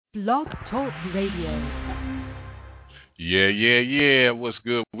Blog Talk Radio. Yeah. What's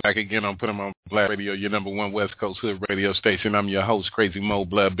good? We're back again on Put 'em on Black Radio, your number one West Coast hood radio station. I'm your host, Crazy Mo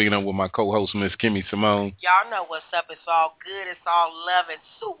Blood, being on with my co-host, Miss Kimmy Simone. Y'all know what's up. It's all good. It's all love and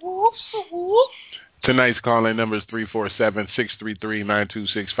swoop, swoop. Tonight's calling number is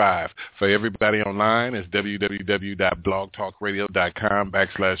 347-633-9265. For everybody online, it's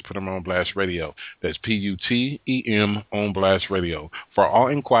www.blogtalkradio.com/Put 'em on Blast Radio. That's PUTEM on Blast Radio. For all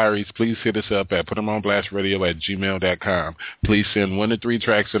inquiries, please hit us up at putemonblastradio@gmail.com. Please send 1 to 3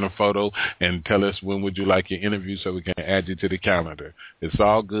 tracks and a photo and tell us when would you like your interview so we can add you to the calendar. It's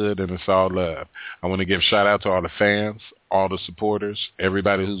all good and it's all love. I want to give shout out to all the fans, all the supporters,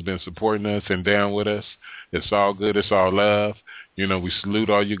 everybody who's been supporting us and down with us. It's all good. It's all love. You know, we salute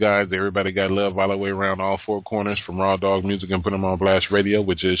all you guys. Everybody got love all the way around all four corners from Raw Dog Music and Put 'em on Blast Radio,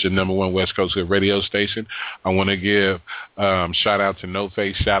 which is your number one West Coast radio station. I want to give shout out to No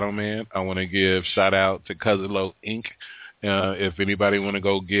Face Shadow Man. I want to give shout out to Cuzzalo Inc. If anybody want to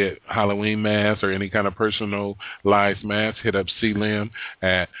go get Halloween masks or any kind of personalized mask, hit up CLIM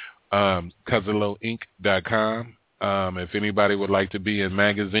at CuzzaloInc.com. If anybody would like to be in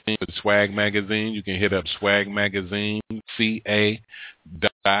magazine, with Swag Magazine, you can hit up Swag Magazine,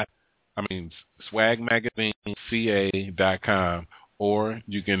 swagmagazineca.com, or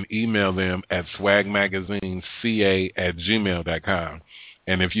you can email them at swagmagazineca@gmail.com.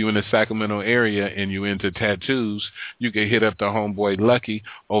 And if you're in the Sacramento area and you're into tattoos, you can hit up the homeboy Lucky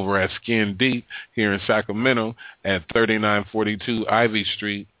over at Skin Deep here in Sacramento at 3942 Ivy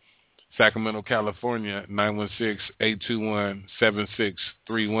Street, Sacramento, California,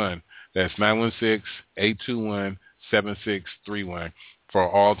 916-821-7631. That's 916-821-7631 for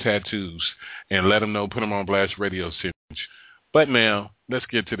all tattoos. And let them know Put 'em on Blast Radio sent you. But now, let's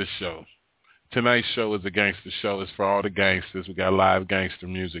get to the show. Tonight's show is a gangster show. It's for all the gangsters. We got live gangster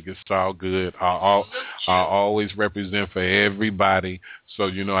music. It's all good. I always represent for everybody. So,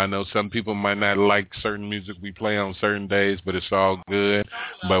 you know, I know some people might not like certain music we play on certain days, but it's all good.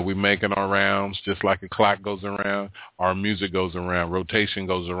 But we're making our rounds just like a clock goes around. Our music goes around. Rotation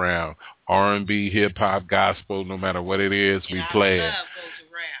goes around. R&B, hip-hop, gospel, no matter what it is, we play it.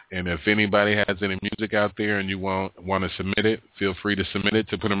 And if anybody has any music out there and you want to submit it, feel free to submit it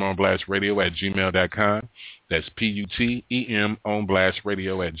to putemonblastradio@gmail.com. That's PUTEM on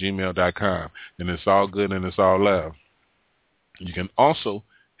blastradio@gmail.com. And it's all good and it's all love. You can also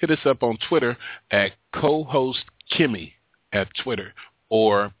hit us up on Twitter at co-host Kimmy at Twitter,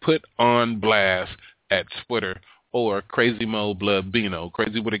 or Put on Blast at Twitter, or Crazy Mo Blood Bino,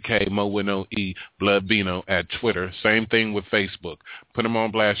 Crazy with a K, Mo with no E, Blood Bino at Twitter. Same thing with Facebook. Put 'em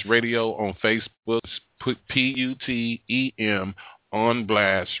on Blast Radio on Facebook. Put PUTEM on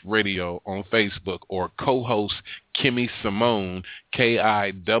Blast Radio on Facebook, or co-host Kimmy Simone,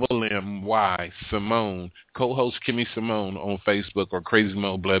 KIMMY Simone, co-host Kimmy Simone on Facebook, or Crazy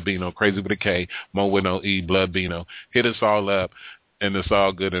Mo Blood Bino, Crazy with a K, Mo with no E, Blood Bino. Hit us all up. And it's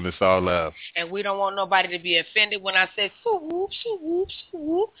all good and it's all love. And we don't want nobody to be offended when I say swoop, swoop,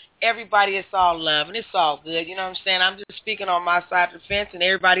 swoop. Everybody, it's all love and it's all good. You know what I'm saying? I'm just speaking on my side of the fence, and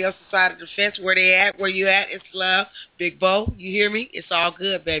everybody else's side of the fence, where they at, where you at, it's love. Big Bo, you hear me? It's all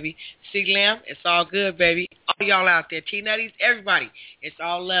good, baby. C-Lim, it's all good, baby. All y'all out there, T-Nutties, everybody, it's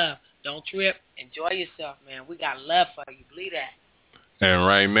all love. Don't trip. Enjoy yourself, man. We got love for you. Believe that. And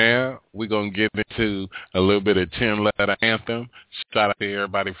right now, we're going to get into a little bit of 10-letter anthem. Shout out to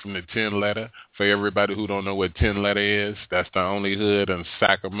everybody from the 10-letter. For everybody who don't know what 10-letter is, that's the only hood in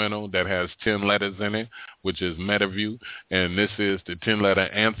Sacramento that has 10 letters in it, which is Meadowview. And this is the 10-letter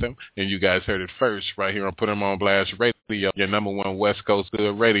anthem. And you guys heard it first right here on Put 'em on Blast Radio, your number one West Coast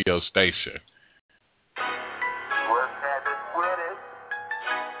hood radio station.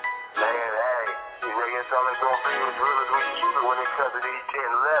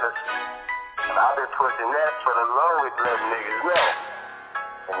 I've been pushing that for the longest, letting niggas know.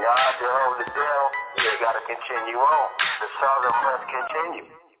 And y'all out there over the down, they gotta continue on. The saga must continue.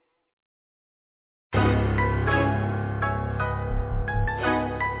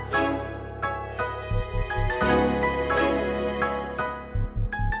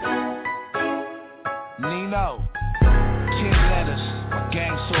 Nino, 10 letters, my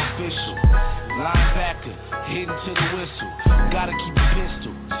gang so official. Linebacker, hitting to the whistle. Gotta keep a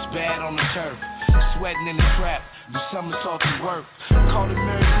pistol, it's bad on the turf. Sweating in the trap, do somersaults and work. Call it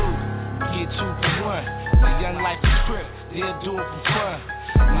Mary Lou, get 2 for 1. The young life is trip, they'll do it for fun.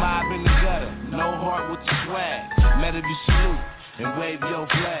 Mob in the gutter, no heart with the swag. Meadowview salute and wave your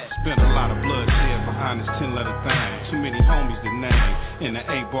flag. Spent a lot of blood shed behind this 10-letter thing. Too many homies to name in the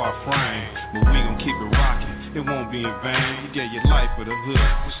 8-bar frame. But we gon' keep it rockin'. it won't be in vain. You gave your life for the hood,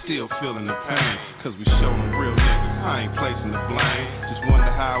 we're still feeling the pain. Cause we show them real niggas, I ain't placing the blame. Just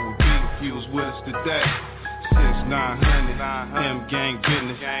wonder how it would be if you was with us today. Since 900, M gang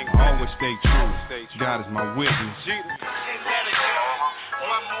business, I always stay true. God is my witness.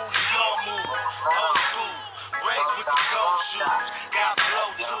 One move, your move. Old school, raised with the gold shoes. Got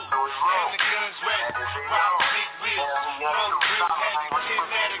blow too, and the guns ready. Ride on big wheels, roll real heavy,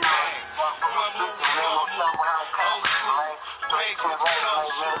 10 letter gang. One move, your move. Old school, raised with the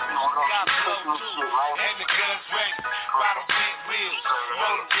gold shoes. Got blow too, and the guns ready. Ride on big wheels,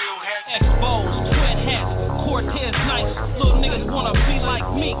 roll real heavy. Exposed, twin hats. Cortez nights, little niggas wanna be like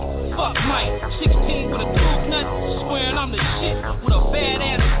me. Fuck Mike, 16 with a tooth nut, swearing I'm the shit. With a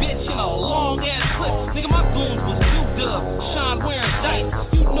badass bitch and a long ass clip. Nigga, my goons was U-Dub, Sean wearing dice.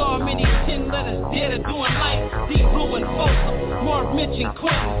 You know how many 10 letters dead are doing life. D-Blue and Folsom, Marv, Mitch and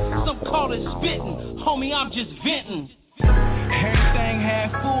Quentin. Some call it spitting, homie, I'm just venting. Everything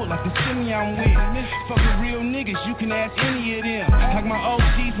half full like the semi I'm with. Fucking real niggas, you can ask any of them. Like my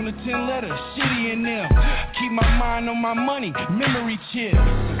OG from the 10 letters, shitty in them. Keep my mind on my money, memory chips.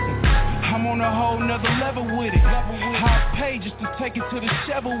 I'm on a whole nother level with it. High pay just to take it to the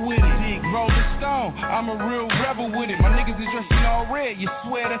shovel with it. Rolling Stone, I'm a real rebel with it. My niggas is dressing all red, you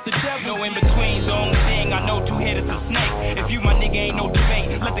swear that's the devil. No in between's the only thing I know, two-headed a snake. If you my nigga ain't no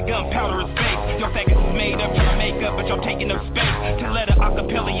debate, let the gunpowder his face. Your faggots is made up for the makeup, but y'all taking up space. 10 letter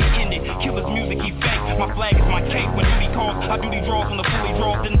acapella, you end it. Killer's music, he fake. My flag is my cape. When duty calls, I do these draws on the fully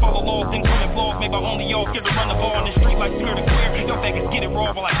draws. Didn't follow laws, didn't come in flaws. Made by only y'all scared to run the ball in the street like smear to queer. Your faggots get it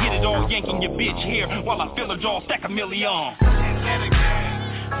raw while I get it all. Yanking your bitch here while I fill a jaw, stack a million. 10 letter gang,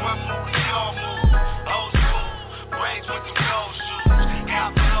 one move, your move. Old school, raised with the gold shoes.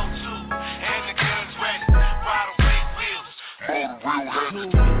 Got blow too, and the guns ready. Ride on big wheels. I'm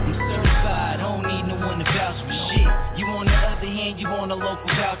certified, I don't need no one to vouch for shit. You on the other hand, you on a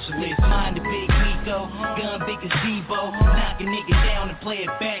local voucher list. Mind the big Nico, gun big as Devo. Knock a nigga down and play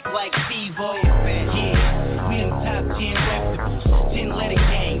it back like Steve-O. Yeah, we them top 10 reputables. 10 letter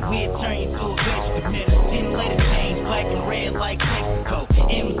gang, we'll turn you to a vegetable. 10 letter chains, black and red like Mexico.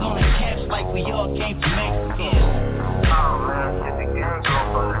 M's on the caps like we all came from Mexico. Oh man, shit, the gang go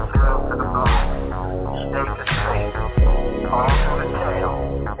from the jail to the block, state to state, all through the jail,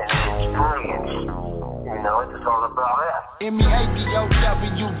 and it's brilliant. You know, it's just all about that.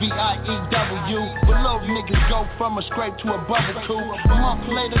 MEADOWVIEW. Below niggas go from a scrape to a bubble two. A month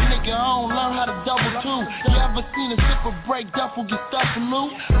later, nigga, I don't learn how to double two. You ever seen a zipper break, duffel get stuffed and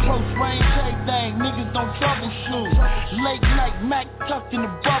loot? Close range, everything, niggas don't troubleshoot. Late night, Mac tucked in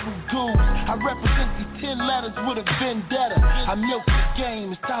the bubble goose. I represent these 10 letters with a vendetta. I milk the game,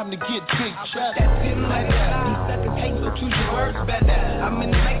 it's time to get big cheddar. That 10 letters, these suckers hate, so choose your words better. I'm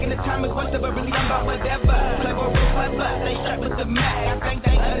in the making the time is once, but really I'm about whatever. Clever, real clever, stay strapped with the Mac. I think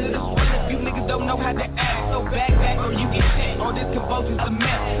they under this one if you niggas don't know how to act. So back or you get checked. All this convulsion's a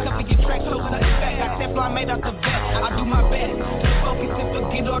mess. Cover your tracks, close to the back. I Teflon made out the vest. I do my best to focus and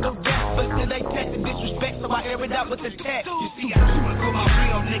forget all the rest. But still they test the disrespect, so I air it out with the text. You see, I do it for my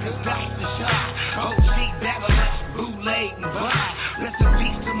real niggas, got the shot. OG Babylon, bootleg and vibe. Rest in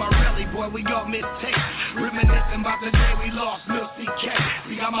peace to my rally boy, we all mistake. Reminiscing about the day we lost Lil CK.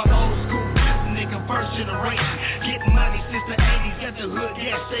 See, I'm a old school nigga, first generation. Getting money since the 80s at the hood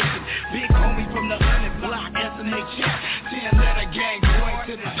gas station. Big homie from the 100 block, SNH. 10 letter gang, going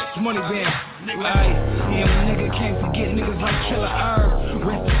to the money band. Aye, yeah, my nigga can't forget niggas like Killer Herb.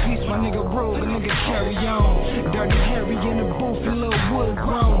 Rest in peace, my nigga Rule, the nigga carry on. Dirty Harry in the booth, a little wood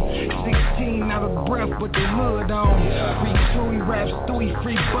grown. 16 out of breath, but the hood on. Free Chewy raps, Stewie,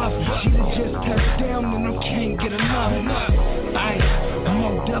 free buff. She just touched down and I can't get enough. Aye, I'm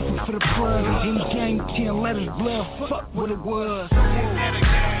on duffel for the plug. In the gang, 10 letters, blood, fuck what it was. 10 letter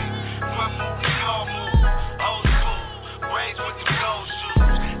gang, one move, your move. Old school, raised with the gold shoes.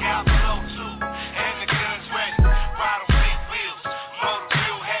 Got blow too, and the guns ready. Ride on big wheels, motor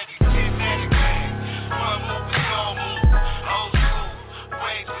real heavy. 10 letter gang, one move, your move. Old school,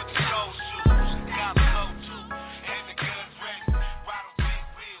 raised with the gold shoes. Got blow too, and the guns ready. Ride on big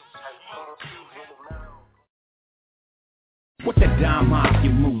wheels, motor real heavy. What that dime off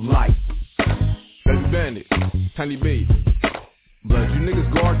you move like? That's Bandit, Tiny B. Blood, you niggas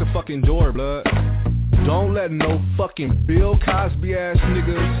guard the fucking door, blood. Don't let no fucking Bill Cosby ass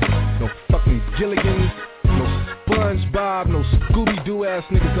niggas, no fucking Gilligans, no SpongeBob, no Scooby-Doo ass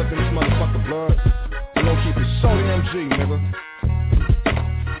niggas up in this motherfucker, blood. We gon' keep it so damn G, nigga.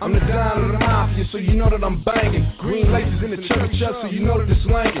 I'm the Don of the Mafia, so you know that I'm banging. Green laces in the cherry chuck, so you know that it's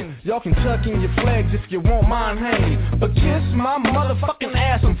wanking. Y'all can tuck in your flags if you want mine hanging, but kiss my motherfucking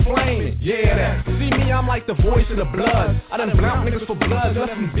ass, I'm flaming. Yeah, that. See me, I'm like the voice of the blood. I done blount niggas for blood,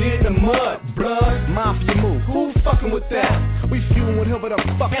 left them dead in the mud. Blood, Mafia move. Who fucking with that? We feuding with him, but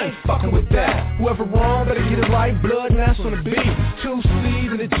I'm ain't fucking with that. Whoever wrong, better get it right. Blood, and that's on the beat. 2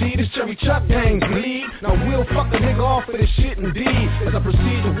 C's and the G, this cherry chuck gangs bleed. Now we'll fuck the nigga off for this shit indeed. As I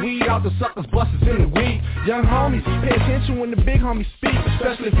proceed to weed out the suckers, busters in the weed. Young homies, pay attention when the big homies speak,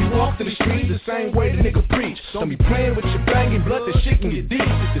 especially if you walk to the street the same way the nigga preach. Don't be playing with your banging blood, the shit can get deep.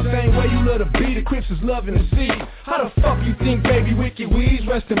 The same way you love to beat, the Crips is loving to see. How the fuck you think baby wicked weeds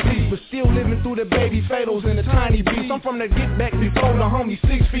rest in peace, but still living through the baby fatals and the tiny beats? I'm from the get back before the homie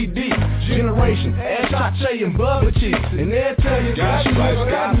 6 feet deep. Generation, ass shot, Che and Bubba Cheeks, and they'll tell you got stripes,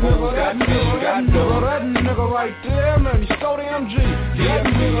 got hoes, got fish, got dough. That nigga right there, man, he's so damn G. That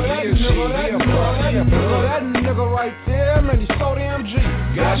nigga right there, man, he's so damn G.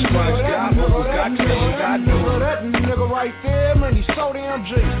 Got stripes, got hoes, got fish, got dough. That nigga right there, man, he's so damn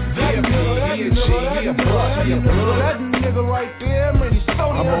G. That nigga right there, man, he's so damn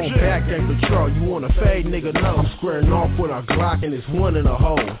G. I'm on back gang patrol, you want a fade, nigga, no. I'm squaring off with a Glock and it's one in a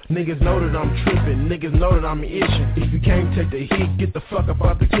hole. Niggas know that I'm tripping, niggas know that I'm itching. If you can't take the heat, get the fuck up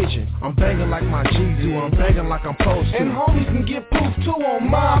out the kitchen. I'm banging like my G do, I'm banging like I'm supposed to. And homies can get poofed too on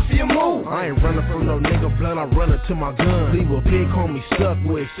Mafia move. I ain't running from no nigga blood, I'm running to my gun. Leave a big homie stuck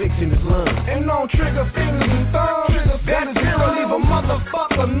with 6 in his lung. And no trigger fingers and thumbs. That is zero, leave a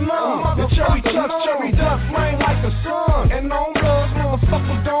motherfucker numb. The cherry chucks, cherry duck, flame like the sun. And on bloods,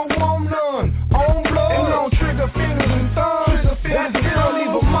 motherfuckers don't want none. On blood, and no trigger fingers and thumbs. That zero, leave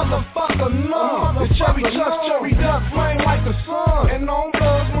a motherfucker numb. The cherry chucks, cherry duck, flame like the sun. And on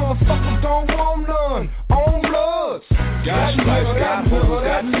bloods, motherfuckers don't want none. On bloods. Got stripes, got hoes,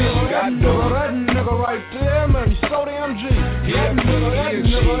 got fish, got dough. That nigga right there, man, he's so damn G. That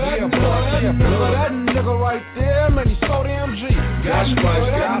nigga right there, man, he's so damn G. Got stripes,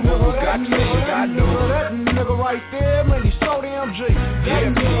 got hoes, got fish, got dough. That nigga right there, man, he's so damn G.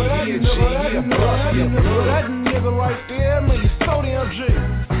 That nigga right there, man, he's so damn G.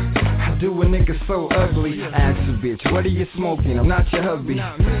 Do a nigga so ugly. Ask a bitch, what are you smoking? I'm not your hubby.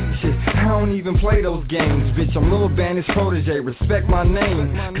 Shit, I don't even play those games, bitch. I'm Lil Bandit's protege, respect my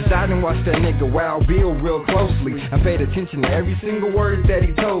name. Cause I done watched that nigga Wild Bill real closely. I paid attention to every single word that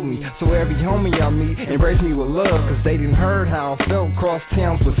he told me. So every homie I meet embrace me with love, cause they didn't heard how I felt cross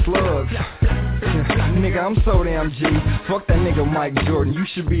towns with slugs. Nigga, I'm so damn G. Fuck that nigga Mike Jordan, you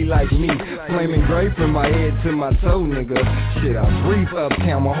should be like me. Flaming grape from my head to my toe, nigga. Shit, I breathe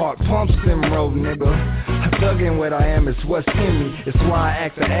uptown, my heart pumps them road, nigga. I dug in what I am, it's what's in me. It's why I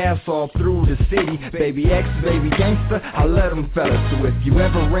act the ass all through the city. Baby X, baby Gangsta, I let them fellas. So if you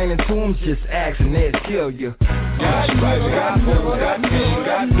ever ran into them, just ask and they'll kill you. Got stripes, got hoes, got fish,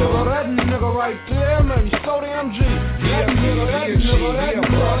 got dough. That nigga right there, man, he's so damn G. That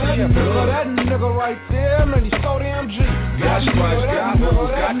nigga right there, man, he's so damn G. Got stripes, got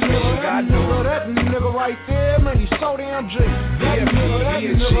hoes, got fish, got dough. That nigga right there, man, he's so damn G. That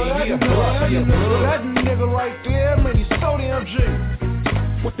nigga right there, man, he's so damn G.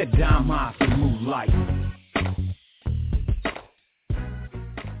 What that dime Mafia move like?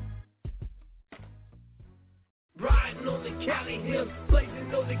 Riding on the Cali Hills,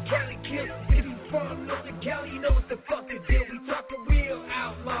 blazing on the Cali Kill. If you from Northern Cali, you know what the fuck to do. We talkin' real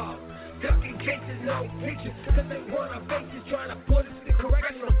outlaw, ducking cases, no pictures. Cause they want our faces, trying to put us in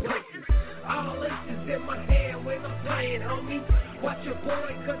correctional places. All aces in my hand when I'm playing, homie. Watch your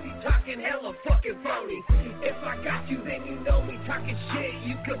boy, cause he talking hella fucking phony. If I got you, then you know me. Talking shit,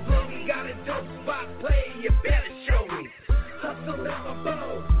 you could blow me. Got a dope spot playing, you better show me. Hustle in my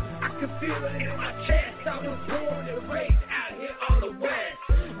bones, I can feel it in my chest. I was born and raised out here on the west.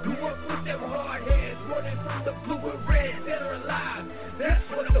 Grew up with them hard heads, running from the blue and red. Dead or alive, that's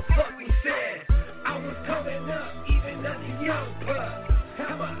what the fuck we said. I was coming up, even as a young pup.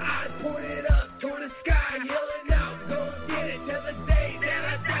 Had my eyes pointed up toward the sky, yelling out, go get it till the day that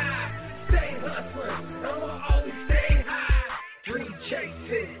I die. Stay hustling, I'ma always stay high. Dream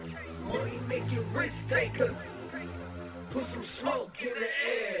chasing, money making risk takers. Put some smoke in the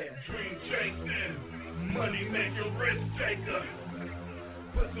air. Dream chasing, money making risk taker.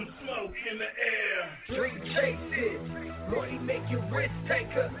 Put some smoke in the air. Dream chasing, money making risk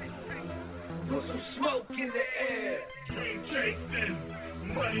taker. Put some smoke in the air. Dream chasing,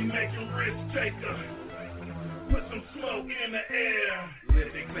 money making risk taker. Put some smoke in the air.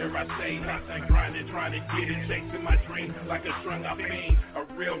 Living clear, I stay hot and grinding, trying to get it. Chasing my dream like a strung out beam. A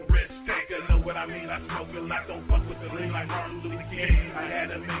real risk taker. nigga know what I mean. I smoke a lot, don't fuck with the lean like Martin Luther King. I had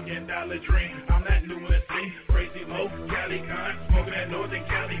 $1 million dream. I'm not new in the scene. Crazy Mo, Cali con, smoking that Northern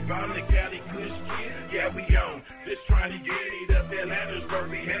Cali, bomb the Cali Kush kid. Yeah, we on. Just trying to get it up there. Ladders where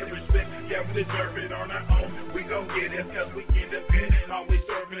we had respect. Yeah, we deserve it on our own. We gon' get it cause we independent. Always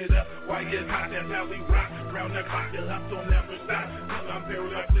serving it up. While it's hot, that's how we rock. Round the clock, the hustle never stop. Till I'm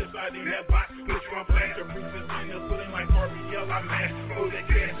buried like this, I need that box. Push one flash, the bruises in the pulling like RBL. I mash for the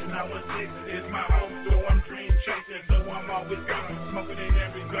cash and I was 6 is my home. So I'm dream chasing, so I'm always gone. Smoking in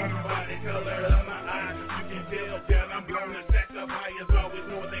every zone by the color of my eyes. You can tell that I'm blown. The stacks up high is always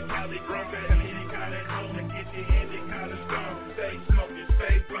more than Cali grown. Any kind of zone and get you any kind of strong. Stay smoking,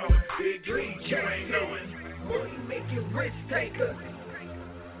 stay blowing. Big dream, you ain't knowing. Money making risk taker.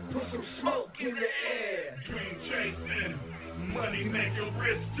 Put some smoke in the air. Dream chasing, money making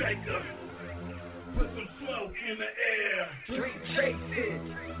risk taker. Put some smoke in the air. Dream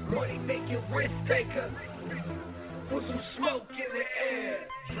chasing, money making risk taker. Put some smoke in the air.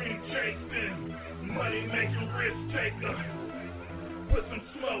 Dream chasing, money making risk taker. Put some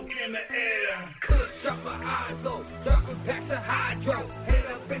smoke in the air. Could shut my eyes low, dropping packs of hydro. Head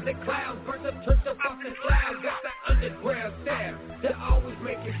up in the clouds, burn up, turn the fucking clouds. Got the underground staff that always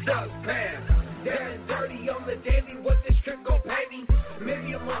making shots pass. Down and dirty on the daily, what this trip gon' pay me?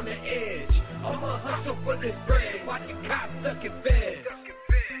 Maybe I'm on the edge. I'ma hustle for this bread. Watch the cops sucking feds.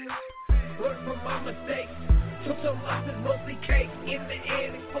 Learn from my mistakes. Took some losses, mostly cake. In the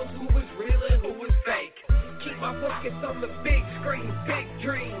end, expose who was real and who was fake. Keep my focus on the big screen, big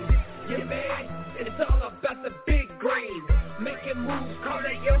dreams. Yeah, man, it's all about the big green. Making moves, call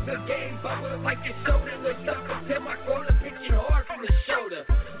that yoga game. Bubble like your shoulder. Look up and tell my quota, pitching hard from the shoulder.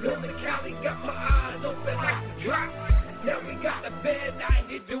 Northern Cali got my eyes open like the drop. Now we got the band out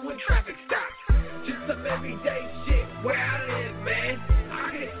here doing traffic stops. Just some everyday shit where I live, man. I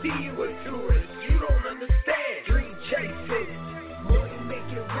can see you a tourist, you don't understand. Dream chasing, money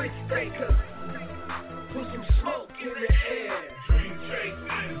making risk taker. Put some smoke in the air. Dream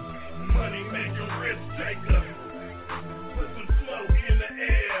chasing, money making risk taker. Put some smoke in the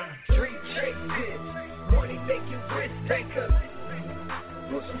air. Dream chasing, money making risk taker.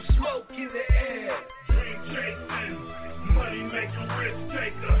 Put some smoke in the air. Dream chasing, money making risk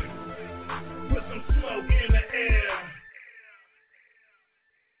taker. Put some smoke in the air.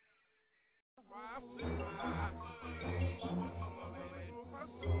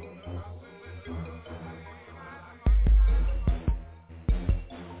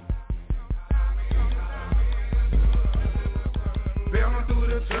 Bailing through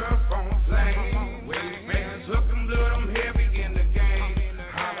the turf on flame. Wave man took them blood, I'm heavy in the game.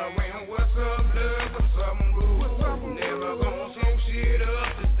 Hollering, what's up, blood, what's up, rude? Never gonna slow shit up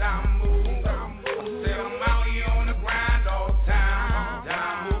this time move. Said I'm out here on the grind all the time.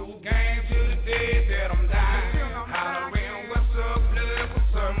 Down move, game to the day that I'm dying. Hollering, what's up, blood,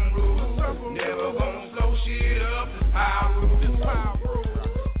 what's up, rude? Never gonna slow shit up this power rule.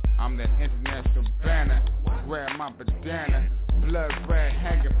 I'm that international banner. Grab my bandana. Blood red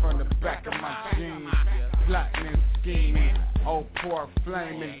hanging from the back of my jeans. Plotting and scheming, old pork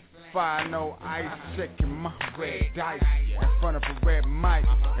flaming. Fire no ice, shaking my red dice. In front of a red mic,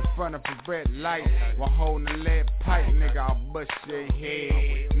 in front of a red light. While holding a lead pipe, nigga, I'll bust your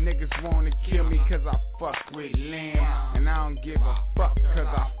head. Niggas wanna kill me cause I fuck with Lynn. And I don't give a fuck cause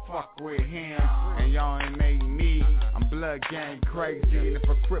I fuck with him. And y'all ain't made me, I'm blood gang crazy. And if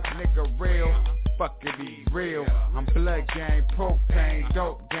a crip nigga real, fuck it, he real. I'm blood gang, propane,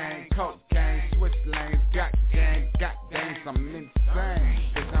 dope gang, cocaine, switch lanes, got gangs, I'm insane.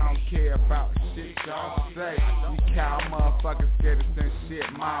 Cause I don't care about shit y'all say. You cow motherfuckers scared to send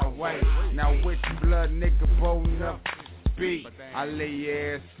shit my way. Now which blood nigga rolling up this beat? I lay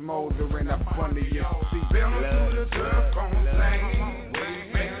your ass smoldering up under your seat. Bailing through the turf on flame.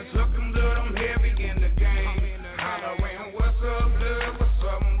 Wave man took them blood, I'm heavy in the game. Hollering, what's up, blood, what's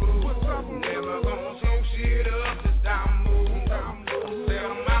up, rude? Never gonna slow shit up this time move. Said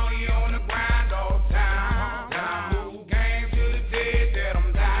I'm out here on the grind all the time. Down move, game to the day that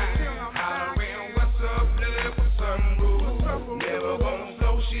I'm dying. Hollering, what's up, blood, what's up, rude? Never gonna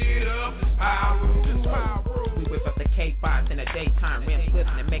slow shit up this power rule. We whip up the K-5s in the daytime, rim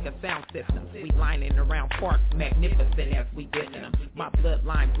twisting and make a sound system. We lining around parks, magnificent as we dissing them. My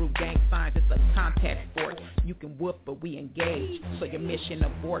bloodline grew gang signs, it's a contact sport. You can whoop, but we engage, so your mission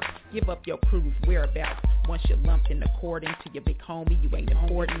abort. Give up your crew's whereabouts. Once you're lumped in according to your big homie, you ain't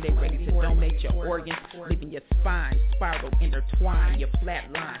important. They ready to donate your organs, leaving your spine spiral intertwined, your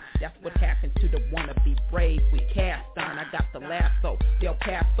flat line. That's what happens to the wannabe brave. We cast iron, I got the lasso. They'll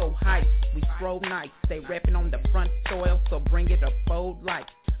pass so high, we throw nice. They reppin' on the front soil, so bring it a bold light.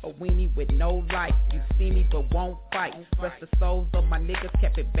 A weenie with no life. You see me but won't fight. Rest the souls of my niggas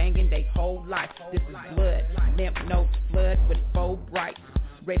kept it banging they whole life. This is blood, lymph nodes flood with 4 brights.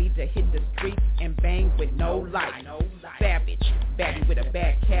 Ready to hit the streets and bang with no light. Savage, baddie with a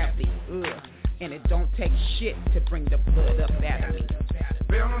bad cavity. And it don't take shit to bring the blood up out of me.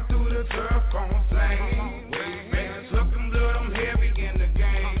 Bailing through the turf on flame. Man, took them blood, I'm heavy in the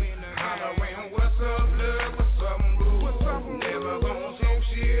game. Hollering, what's up, blood, what's up, rude? Never gonna slow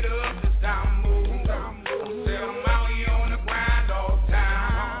shit up, this time move. Said I'm out here on the grind all the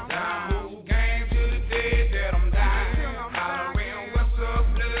time. Time move, game to the dead that I'm dying. Hollering, what's up,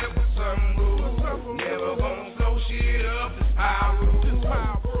 blood, what's up, rude? Never gonna slow shit up, this power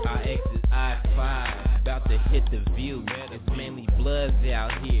rule. I exit I-5, about to hit the view. It's mainly bloods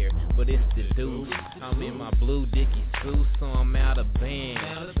out here, but it's the dudes. I'm in my blue Dickie suit, so I'm out of band.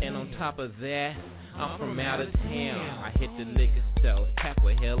 And on top of that, I'm from out of town. I hit the liquor store, pack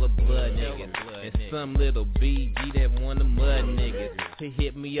with hella blood niggas. And some little BG that won the mud niggas. He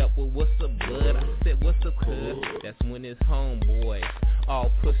hit me up with what's up blood? I said what's up cuz? That's when his homeboys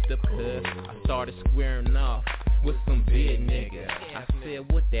all pushed up cuz. I started squaring off with some big nigga. I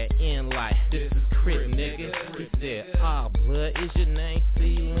said what that end like? This is Crit nigga. He said blood, is your name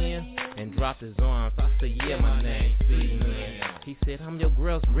C-Lin? And dropped his arms. I said yeah, my name's C-Lin. He said I'm your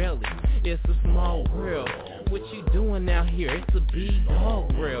girl's really. It's a small world. What you doing out here? It's a big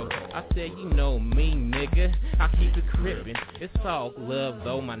dog world. I said you know me nigga. I keep it crippin'. It's all love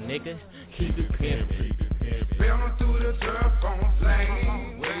though my nigga. Keep it pimpin'. Bailing through the turf on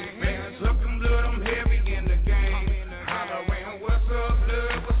flame. Man, took them blood, I'm heavy in the game. Hollering, what's up,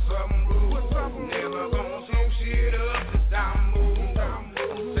 blood, what's up, rude? Never gonna slow shit up, this time move.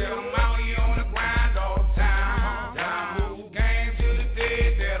 Said I'm out here on the grind all the time. Time move, game to the dead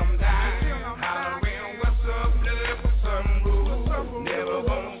that I'm dying. Hollering, what's up, blood, what's up, rude? Never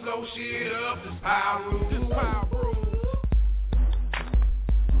gonna slow shit up, this power rule.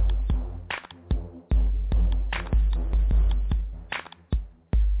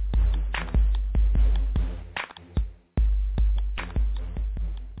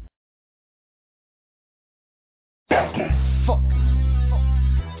 Fuck.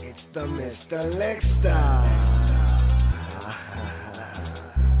 It's the Mr. Gangsta.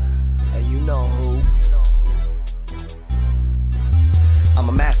 And you know who? I'm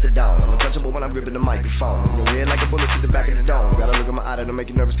a mastodon, I'm untouchable when I'm gripping the microphone. Your head like a bullet to the back of the dome. Gotta look at my eye that'll make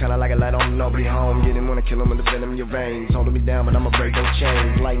you nervous, kinda like a light on nobody home. Get him, wanna kill him with the venom in your veins. Holding me down, but I'ma break those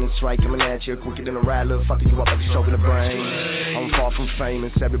chains. Lightning strike coming at you, quicker than a ride, little fucking you up like a stroke in the brain. I'm far from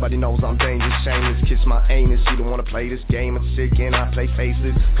famous, everybody knows I'm dangerous, shameless. Kiss my anus, you don't wanna play this game. It's sick and I play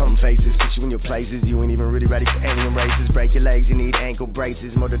faces, come faces, put you in your places. You ain't even really ready for alien races. Break your legs, you need ankle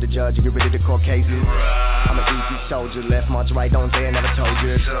braces. Murder the judge, you get rid of the court cases. I'm an easy soldier, left march, right, don't dare, never told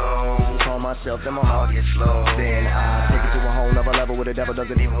you. So, call myself, then my heart gets slow. Then I take it to a whole nother level where the devil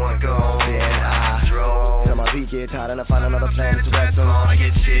doesn't even wanna go. Then I drove till my beat gets hot and I find another planet to rest on. I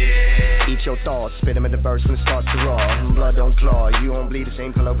get sick. Eat your thoughts, spit them in the verse when it starts to raw. Blood don't claw, you don't bleed the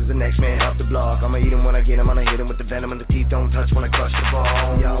same color as the next man up the block. I'ma eat him when I get him, I'ma hit him with the venom and the teeth don't touch when I crush the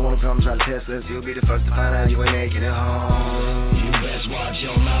ball. Y'all wanna come try to test us, you'll be the first to find out you ain't making it home. You best watch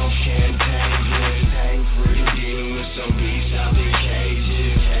your mouth, can't tank free. You dealing with some beasts out there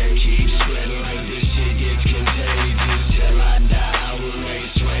cages. Keep spreading like this shit gets contagious. Till I die, I will remain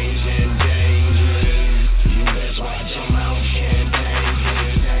strange and dangerous. You best watch your mouth, can't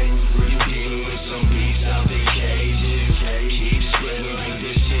tank free. You dealing with some beasts out there cages. Keep spreading like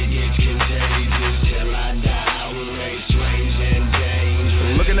this shit gets contagious. Till I die, I will remain strange and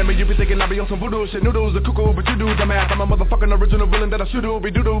dangerous. Looking at me, you be thinking I be on some voodoo shit. Noodles are cuckoo, but you do the math. I'm a motherfucking original villain that I should do. Be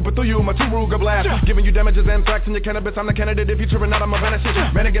doo-doo, but through you, my two-ruga blast. Giving you damages and facts in your cannabis. I'm the candidate if you tripping out, I'm a vanish.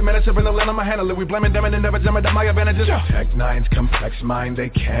 Renegade menace in the land, I'ma handle it. We blaming them and never jamming at my advantages. Tech Nine's complex mind, they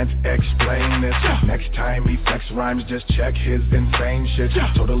can't explain this. Next time he flex rhymes, just check his insane shit.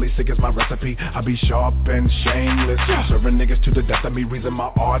 Totally sick is my recipe, I be sharp and shameless. Serving niggas to the death of me, reason my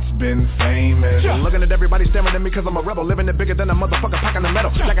art's been famous. Looking at everybody staring at me cause I'm a rebel. Living it bigger than a motherfucker packing the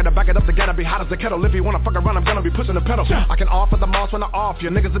metal. I gotta back it up, they gotta be hot as the kettle. If you wanna fuck around, I'm gonna be pushing the pedal. I can offer the moss when I off you.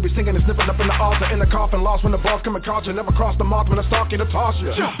 Niggas will be singing and sniffing up in the altar. In the coffin, lost when the boss come and caught you. Never cross the mark when I stalk you to toss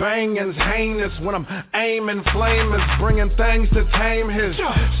you. Banging's heinous when I'm aiming flamers. Bringing things to tame his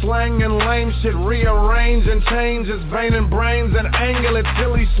slang and lame shit. Rearrange and change his vein and brains and angle it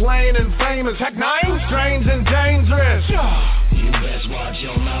till he's slain and famous. Heck, nine strange and dangerous. You best watch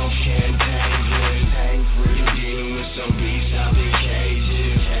your mouth, can't tank free. You dealing with some beasts out there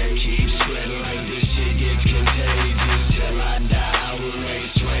cages. Keep spreading like this shit gets contagious. Till I die, I will remain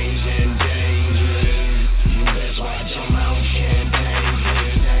strange and dangerous. You best watch your mouth, can't tank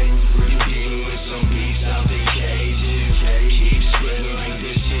free.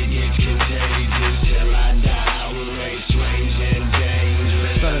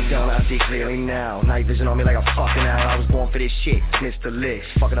 clearly now. Night vision on me like a fucking owl. I was born for this shit, Mr. Licks.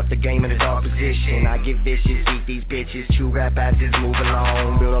 Fucking up the game in a dark position. I get vicious, eat these bitches. Chew rap as this move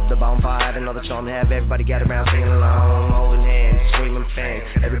along. Build up the bonfire, add another charm to have everybody gather around singing along. Holding hands, screaming fans.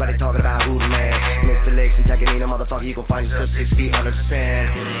 Everybody talking about who the man. Mr. Licks and Jackanina, motherfucker, you gon' find yourself 6 feet under the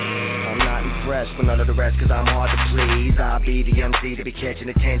sand. I'm not impressed with none of the rest, cause I'm hard to please. I'll be the MC to be catching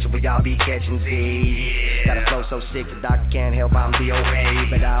attention, but y'all be catching Z's. Got a flow so sick, the doctor can't help, I'm B.O.A.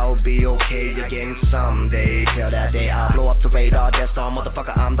 But I'll be okay again someday. Till that day I'll blow up the radar. Death Star,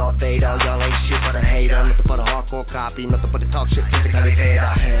 motherfucker, I'm Darth Vader. Y'all ain't shit but a hater. Nothing but a hardcore copy, nothing but the talk shit, physically fader.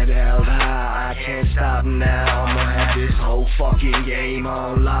 Head held high, I can't stop now. I'ma have this whole fucking game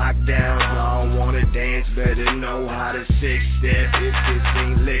on lockdown. Y'all wanna dance, better know how to 6-step. If this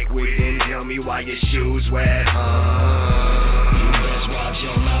ain't liquid, then tell me why your shoes wet, You best watch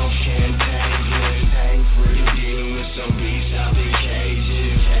your mouth, can't tank with. You're dealing with some beasts out in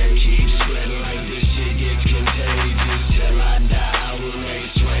cages. Keep spreading like this shit gets contagious. Till I die, I will make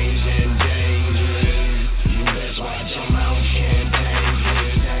strange and dangerous. You best watch your mouth, can't tank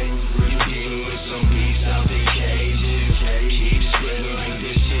with. You're dealing with some beasts out in cages. Keep spreading like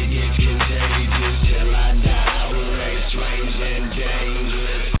this shit gets contagious. Till I die, I will make strange and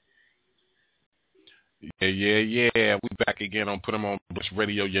dangerous. Yeah. We back again on Put 'em on Blast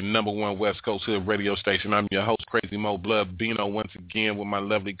Radio, your number one West Coast Hood radio station. I'm your host, Crazy Mo Blood Bino, once again with my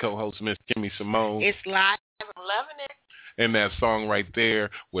lovely co-host, Miss Kimmy Simone. It's live. I'm loving it. And that song right there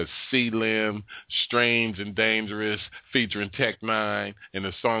was C-Lim, Strange and Dangerous, featuring Tech 9. And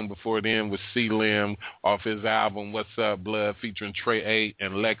the song before then was C-Lim off his album What's Up Blood, featuring Trey 8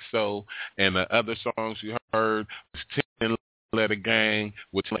 and Lexo. And the other songs you heard was 10 Letter Gang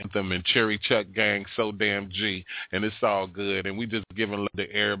with Anthem and Cherry Chuck Gang, So Damn G, and it's all good. And we just giving love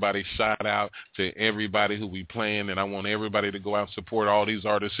to everybody, shout out to everybody who we playing, and I want everybody to go out and support all these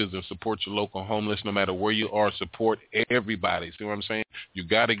artists and support your local homeless, no matter where you are. Support everybody. See what I'm saying? You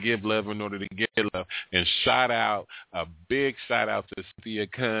got to give love in order to get love. And a big shout out to Cynthia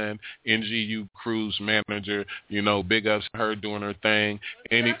Khan, NGU Cruise Manager. You know, big ups to her doing her thing.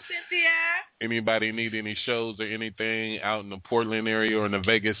 What's up, Cynthia? Anybody need any shows or anything out in the Portland area or in the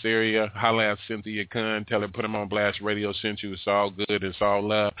Vegas area, holla at Cynthia Khan. Tell her Put 'em on Blast Radio sent you. It's all good. It's all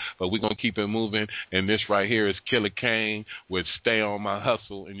love. But we're going to keep it moving. And this right here is Killer Kane with Stay on My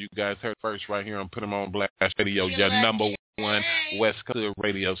Hustle. And you guys heard first right here on Put 'em on Blast Radio, your number one West Coast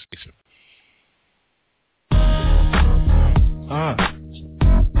radio station.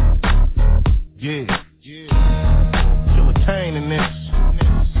 Yeah. Killer Kane in this.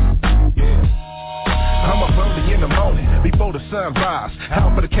 I'm up early in the morning, before the sun rise.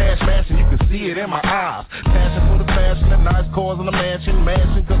 Out for the cash mansion, you can see it in my eyes. Passion for the fashion, the nice cars in the mansion,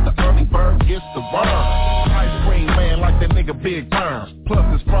 cause the early bird gets the worm. Ice cream man like that nigga Big Burn. Plus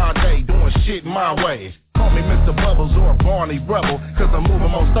it's Friday, doing shit my way. Call me Mr. Bubbles or Barney Rebel, cause I'm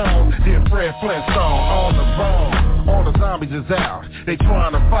moving more stones than Fred Flintstone on the phone. All the zombies is out, they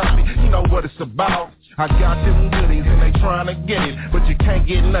trying to find me, you know what it's about. I got them goodies and they trying to get it, but you can't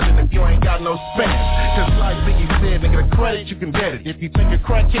get nothing if you ain't got no spinach. Cause like Biggie said, nigga, the credit you can get it. If you think a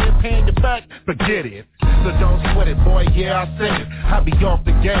crackhead paying you back, forget it. So don't sweat it, boy, yeah, I said it. I be off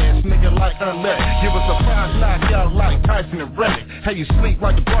the gas, nigga, like unlet. Give us a 5 knockout like Tyson and Reddick. How you sleep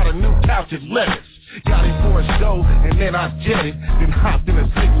like you bought a new couch at Levis. Got it for a show, and then I jetted. Then hopped in a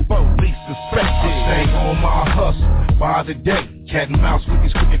 6-4, least suspected. I stay on my hustle by the day. Cat and mouse with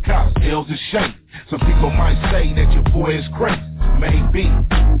these crooked cops, L's in shape. Some people might say that your boy is crazy. Maybe.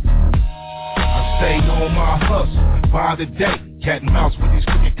 I stay on my hustle by the day. Cat and mouse with these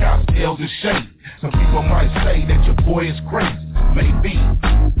crooked cops, L's in shape. Some people might say that your boy is crazy. Maybe.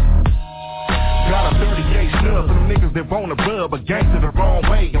 Got a 38 snub for them niggas that want a bub, but gangster the wrong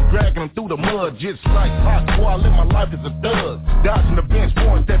way. I'm dragging them through the mud, just like Pac. Boy, I live my life as a thug, dodging the bench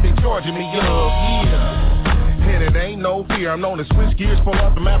points that they charging me of. Yeah. And it ain't no fear, I'm known to switch gears, pull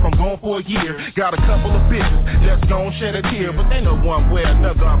off the map, I'm going for a year. Got a couple of bitches that's gon' shed a tear, but they know one way or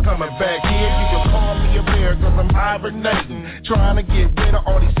another I'm coming back here. You can call me a bear cause I'm hibernating, trying to get rid of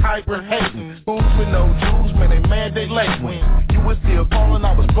all these hyper hating fools with no jewels, man, they mad they late. When you was still calling,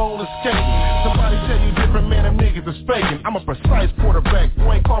 I was roller skating. Somebody tell you different, man, them niggas is faking. I'm a precise quarterback,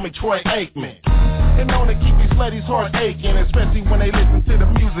 boy, call me Troy Aikman. And known to keep these ladies' heart aching, especially when they listen to the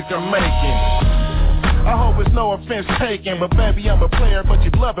music I'm making. I hope it's no offense taken, but baby, I'm a player, but you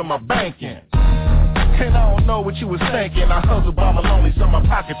loving my banking. And I don't know what you was thinking. I hustle by my lonely, so my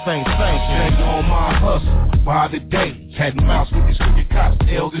pockets ain't sinking. Stay on my hustle by the day. Cat and mouse with these crooked cops,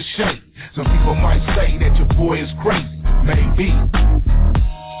 L's in shape. Some people might say that your boy is crazy. Maybe.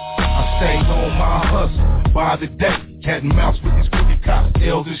 I stay on my hustle by the day. Cat and mouse with these crooked squeaky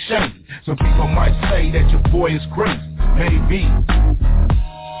cocktails and shady. Some people might say that your boy is crazy. Maybe.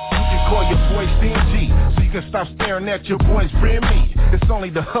 You can call your boy stingy, so you can stop staring at your boy's friend me. It's only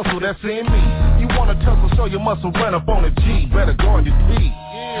the hustle that's in me. You wanna tussle, so you must run up on a G. Better guard your teeth.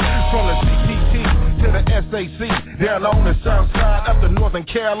 From the CPT to the SAC, down on the south side up to Northern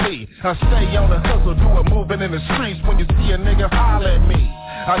Cali. I stay on the hustle, do it moving in the streets. When you see a nigga, holler at me.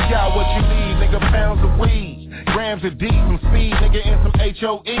 I got what you need, nigga, pounds of weed, grams of D, some speed, nigga, and some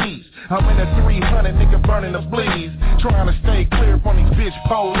HOEs. I'm in the 300, nigga, burning the fleas, trying to stay clear from these bitch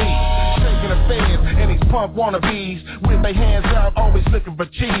police, shaking the feds and these punk wannabes, with their hands out, always looking for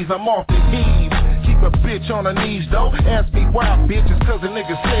cheese. I'm off the heave, keep a bitch on her knees, though. Ask me why, bitch, it's cause a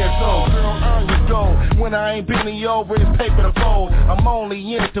nigga said so. Girl, earn your gold, when I ain't bending you over, it's paper to fold. I'm only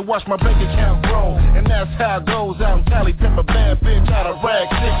in it to watch my bank account grow, and that's how it goes out in Cali. Pimp a bad bitch out of rag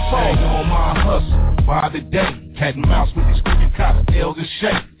 6-4. Stay on my hustle by the day, cat and mouse with these squeaky cocktails and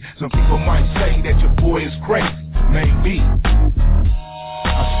shake. Some people might say that your boy is crazy. Maybe.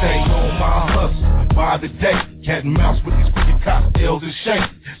 I stay on my hustle by the day, cat and mouse with these squeaky cocktails and shake.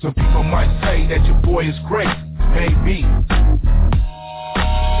 Some people might say that your boy is crazy. Maybe.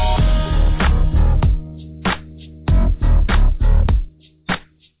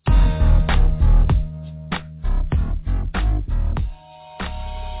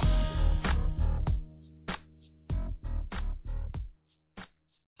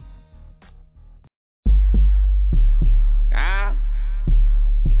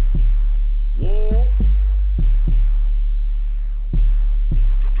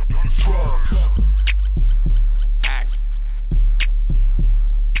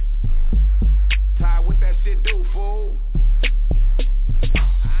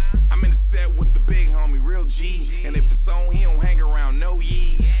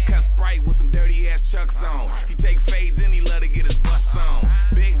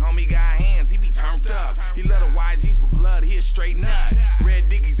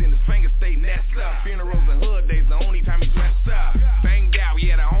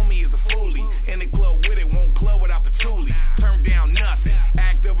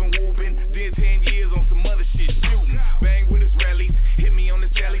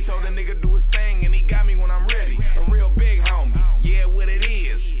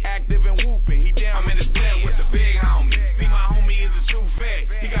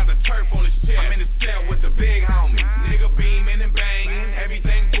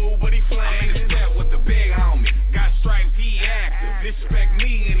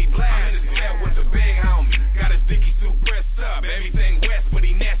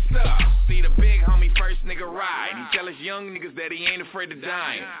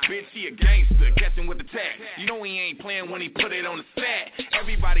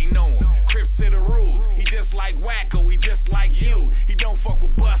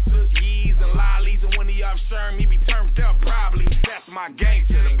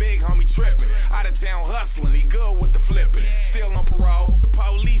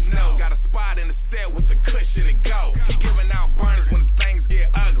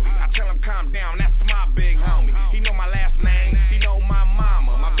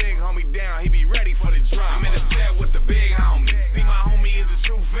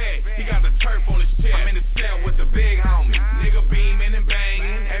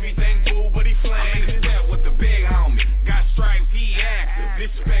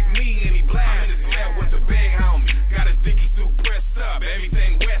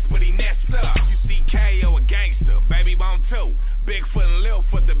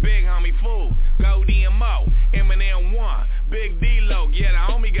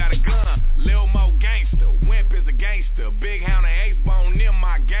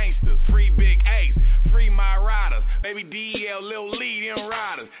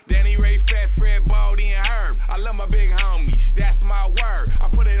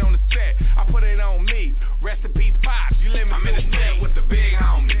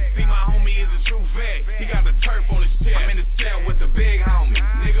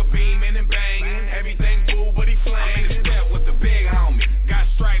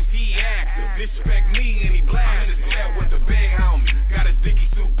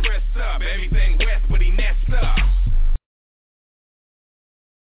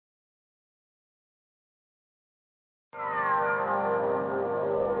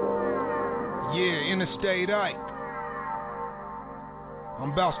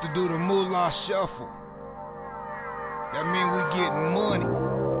 I'm about to do the moolah shuffle. That mean we getting money.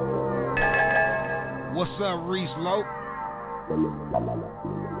 What's up, Reese Lope?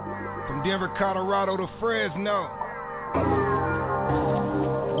 From Denver, Colorado to Fresno.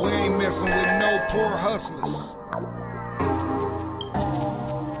 We ain't messing with no poor hustlers.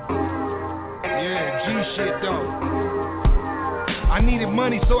 shit though. I needed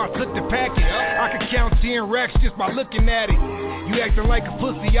money, so I took the package. I could count 10 racks just by looking at it. You acting like a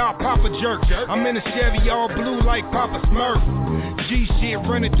pussy, I'll pop a jerk. I'm in a Chevy, all blue like Papa Smurf. G shit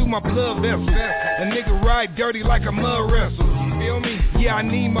running through my blood vessel. A nigga ride dirty like a mud wrestle. You feel me? Yeah, I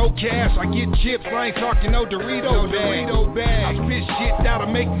need more cash. I get chips, I ain't talking no Dorito bag. I spit shit that'll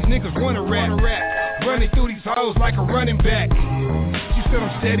make these niggas wanna rap. Running through these hoes like a running back. She said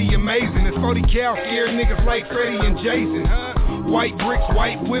I'm steady amazing. It's 40 cal scared niggas like Freddie and Jason, huh? White bricks,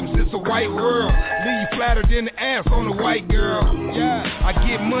 white whips, it's a white world. Leave you flatter than the ass on a white girl. Yeah, I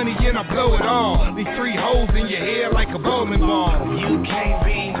get money and I blow it all. These 3 holes in your head like a bowling ball. You can't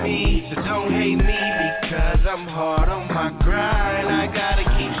beat me, so don't hate me, because I'm hard on my grind. I gotta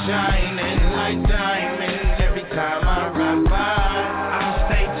keep shining like diamond every time I ride by. I'll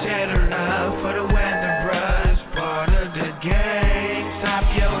stay chattered up for the weather, bruh. It's part of the game. Stop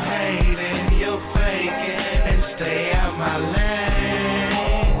your hating, your faking, and stay out my lane.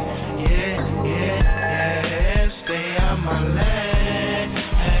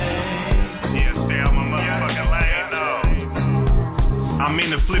 I'm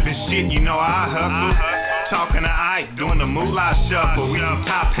in the flipping shit, you know I hustle. Talking to Ike, doing the moolah shuffle. We from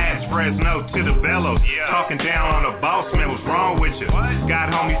top hats, Fresno to the bellows. Talking down on the boss, man, what's wrong with you?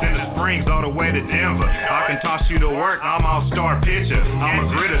 Got homies in the Springs all the way to Denver. I can toss you to work, I'm all-star pitcher. I'm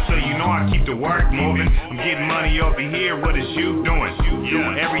a gritter, so you know I keep the work moving. I'm getting money over here, what is you doing?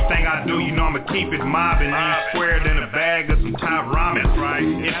 Doing everything I do, you know I'ma keep it mobbing. Ain't squared in a bag of some top ramen.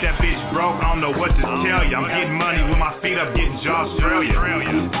 If that bitch broke, I don't know what to tell you. I'm getting money with my feet up, getting Australia.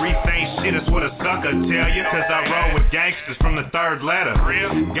 Reef ain't shit, that's what a sucker tell you. Cause I roll with gangsters from the 3rd letter.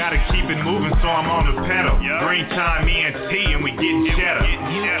 Gotta keep it moving, so I'm on the pedal. Green time, ENT, and we getting cheddar.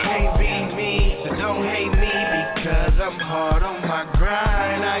 You can't beat me, so don't hate me, because I'm hard on my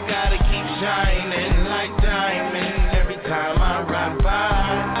grind. I gotta keep shining like diamond every time I ride by.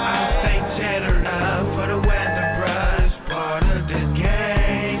 I stay chattered up for the weather, bruh. It's part of the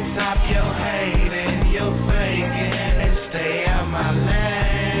game. Stop your hating, your faking, and stay out my lane.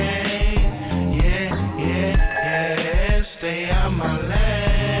 Stay out my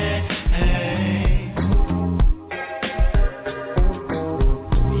lane.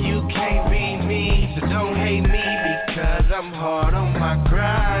 You can't beat me, so don't hate me, because I'm hard on my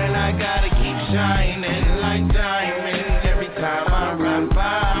grind. I gotta keep shining like diamond every time I ride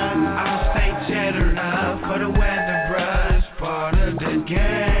by. I'll stay chattered up for the weather, bruh. It's part of the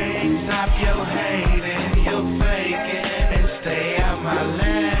game. Stop your hating, your faking, and stay out my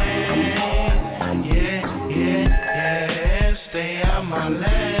lane. Stay out my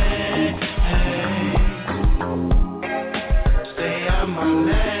lane. Stay out my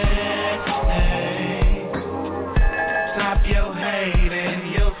lane. Stop your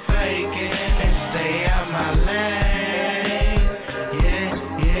hating, your faking, and stay out my lane.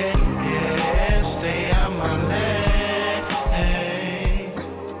 Stay out my lane.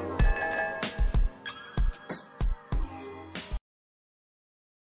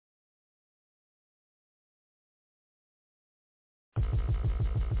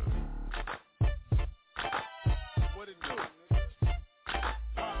 What it do?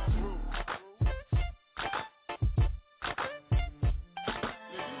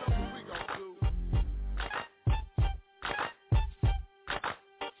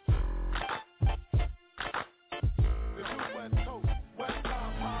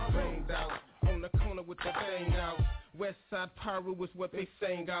 With the thing out, West Side Pyro is what they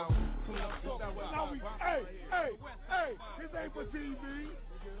sang out. Hey, this ain't for TV.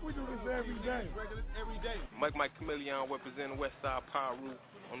 We do this every day. Mike Chameleon representing West Side Pyro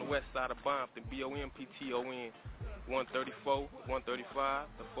on the west side of Bompton, BOMPTON. 134, 135,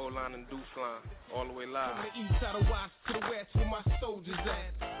 the 4-line and deuce line, all the way live. From the east side of Watts to the west where my soldiers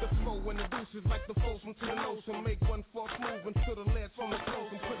at. The 4 and the deuces like the folks from to the nose. So make one false move and to the left from the close.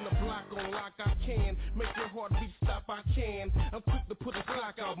 I'm putting the block on lock, I can. Make your heartbeat stop, I can. I'm quick to put a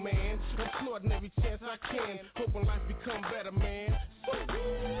clock out, man. I'm snorting every chance I can. Hoping life become better, man.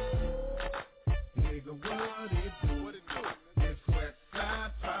 Nigga, what it do? It's West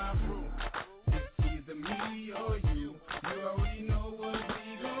Side Pyro. It's either me or you. You already know what we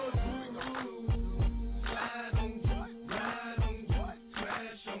gon' do. Slide on you, ride on you,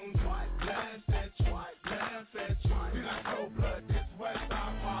 smash on you, blast at you, laugh at you. We got cold blood, this West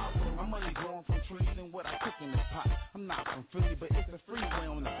Side Pyro. I'm only growing from trees and what I cook in the pot. I'm not from Philly, but it's a freeway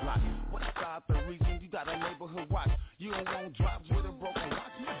on the block. West side, the reason you got a neighborhood watch. You don't want drops with a broken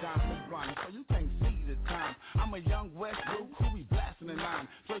watch. My diamonds grinding, so you can't see the time. I'm a young West Blue who be blasting the line,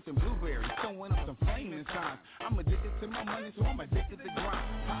 draping blueberries, throwing up some flaming signs. I'm addicted to my money, so I'm addicted to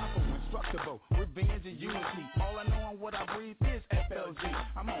grind. Powerful, indestructible, revenge. revenge and unity. All I know on what I breathe is FLG.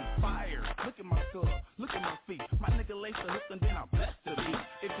 I'm on fire. Look at my skull. Look at my feet. My nigga lace the hook and then I bless the beat.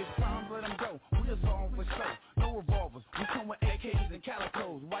 If it's crime, let him go. We'll solve for show. No revolvers. We come with AKs and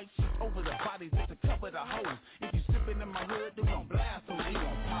calicos. White sheets over the bodies just to cover the hoes. If you sippin' in my hood, they gon' blast on me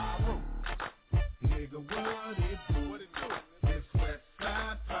on pyro. Nigga, what it do? This West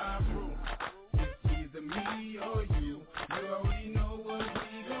Side Pyro. It's either me or you. You already know what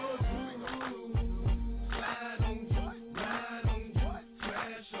we gon' do. Slide on you, ride on you,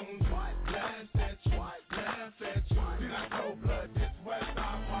 crash on you, blast at you, laugh at you. Then I cold blood this West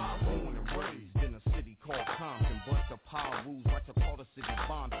Side Pyro. Born and raised in a city called Compton. Bunch of power rules right to call the city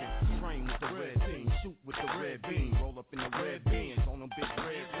bombed. Train with the red team, shoot with the red beam, roll up in the red beans on them big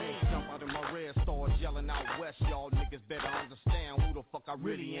red rings. Jump out in my red stars, yelling out west. Y'all niggas better understand who the fuck I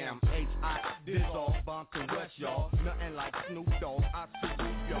really am. H.I. this all Bumpton West, y'all. Nothing like Snoop Dogg, I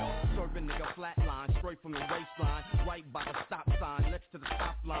salute y'all. Serving nigga flatline, straight from the waistline, right by the stop sign, next to the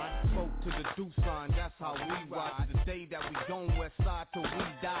stop line. Spoke to the do sign, that's how we ride. The day that we gone west side till we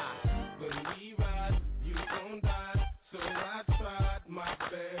die. When we ride, you gon' die. So I tried my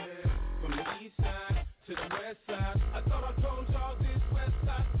best. From the east side to the west side, I thought I told y'all this West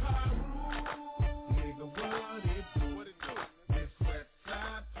Side Pyro. Nigga, what it do? This West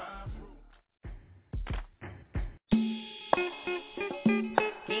Side Pyro.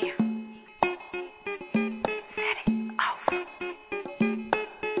 Yeah. Set it off.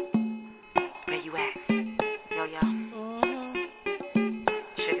 Where you at? Yo.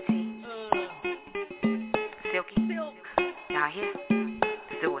 Sugar T. Silky. Y'all here?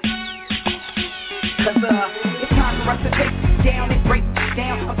 Let's do it. Cause it's time for us to take down and break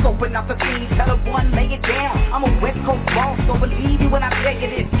down. I'm scoping out the scene, tell her one, lay it down. I'm a West Coast boss, so believe me when I tell you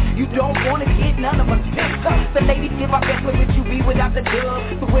this. You don't wanna get none of us pissed up. The ladies give our best, but you be without the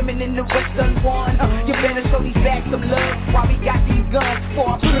dub. The women in the Western one, you better show these back some love. While we got these guns,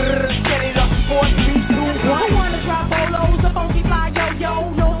 for set it up, 4, 3, 2, 1. I wanna drop bolos, the funky fly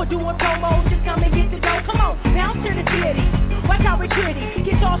yo-yo. No for doing promos, just come and get the dough. Come on, bounce to the titty. Watch how we pretty,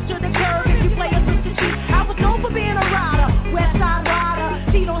 get tossed to the curb if you play a sister cheat. I was known for being a rider, West Side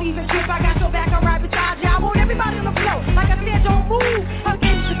rider. See, don't even trip, I got your back, I'm right beside you. I want everybody on the floor, like I said, don't move. I'm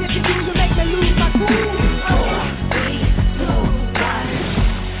getting to if you do, you make me lose my groove. 4, 3, 2,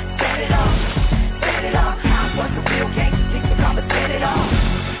 1. Set it off, set it off. What's the real gangsta kick the come and set it off.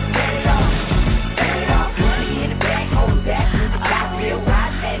 Set it off, set it off. Money in the bag, hold that. About real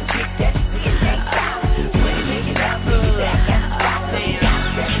ride and kick that. We ain't stop. When you make it up, bring it back and stop. Set it off,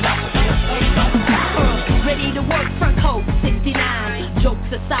 ready to work, front coat 69. Jokes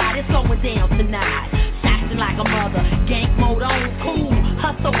aside, it's going down tonight. Saxing like a mother, gang mode on, cool.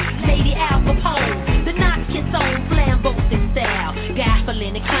 Hustle, Lady Al Capone. The knock gets on, flamboyant style.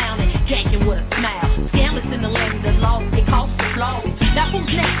 Gasoline and clowning, janking with a smile. Scandalous in the land of the law, it costs the flaws. Now who's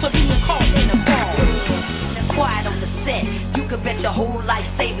next for being caught in a ball? Quiet on the set, you can bet your whole life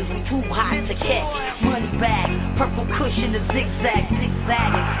savings we too hot to catch. Money back, purple cushion, the zigzagging.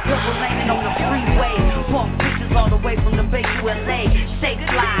 Double landing on the freeway, pump bitches all the way from the Bay to LA. Stay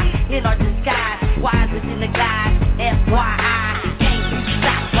fly, in our disguise, wisest in the guys, FYI. Can't be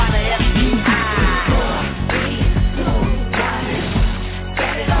stopped by the FBI. 4, 3, 2, 1.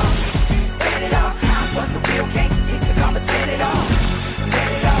 Set it off, set it off. What's the real gangsta kick to come and set it off. Set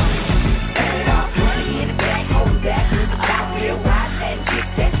it off, set it off. Money in the bag, hold that. About real ride and kick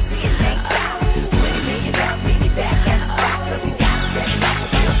that. We ain't stop. When you make it up, bring it back and stop. Cause we got set it off.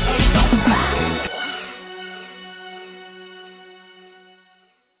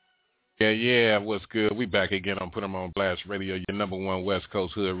 Yeah, what's good? We back again on Put 'em on Blast Radio, your number one West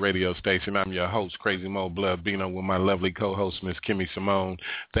Coast hood radio station. I'm your host, Crazy Mo Blood Bino, with my lovely co-host, Miss Kimmy Simone.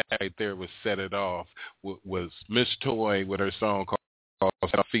 That right there was Set It Off, was Miss Toy with her song called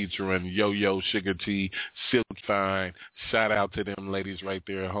featuring Yo-Yo, Sugar T, Silk Fine. Shout out to them ladies right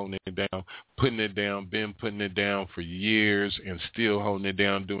there holding it down, putting it down, been putting it down for years and still holding it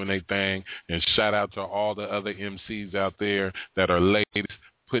down, doing their thing. And shout out to all the other MCs out there that are ladies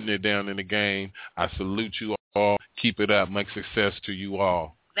putting it down in the game. I salute you all. Keep it up. Much success to you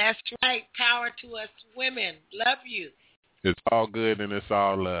all. That's right. Power to us women. Love you. It's all good and it's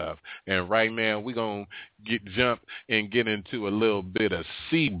all love. And right now we're going to jump and get into a little bit of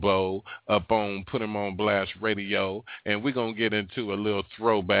SIBO up on Put 'em on Blast Radio. And we're going to get into a little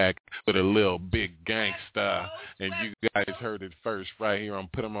throwback with a little big Gangsta. And you guys heard it first right here on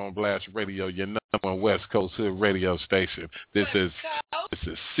Put 'em on Blast Radio, your number one West Coast hood radio station. This is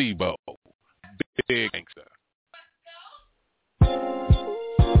SIBO, Big Gangsta.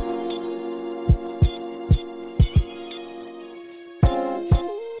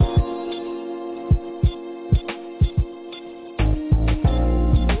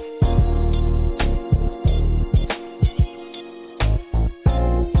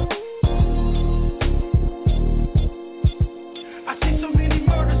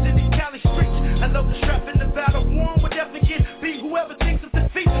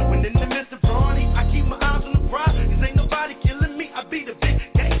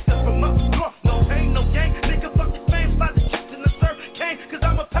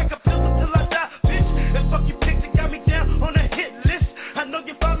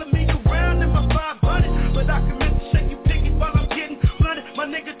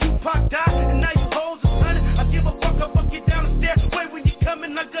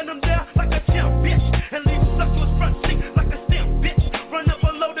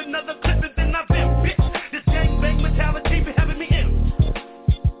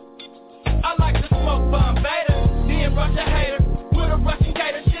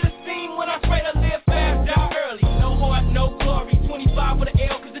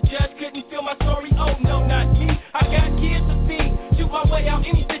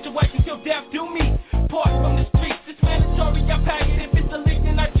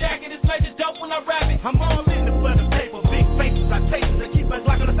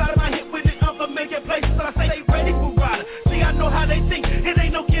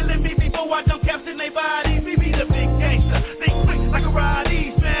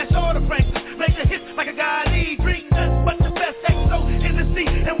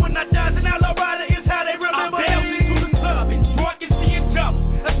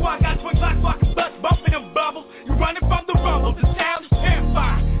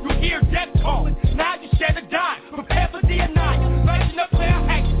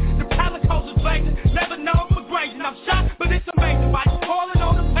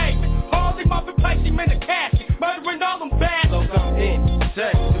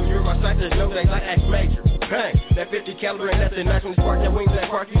 there's no days I act major. Bang, that 50 caliber and nothing nice when you spark that wings that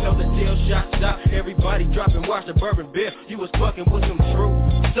park. You know the deal, shot. Everybody dropping, watch the bourbon bill. You was fucking with some true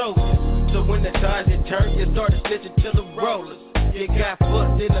soldiers. So when the tides it turned, you started snitching to the rollers. You got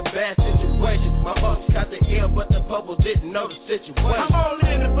fucked in a bad situation. My folks got the L, but the bubble didn't know the situation. I'm all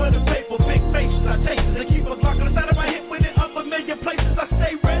in it for the paper, big faces. I take it to keep us locking the side of my hip with it up a million places. I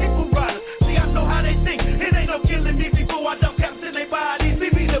stay ready for riders. See, I know how they think. It ain't no killing me before I dump caps in their bodies. We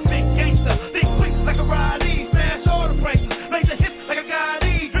be the big gangster, big quick like a riding. Smash all the prices, make the hits like a guy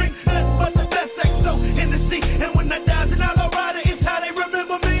need. Drink nothing but the best XO in the sea. And when I die, then I'll ride it. It's how they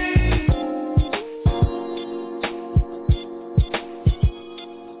remember me.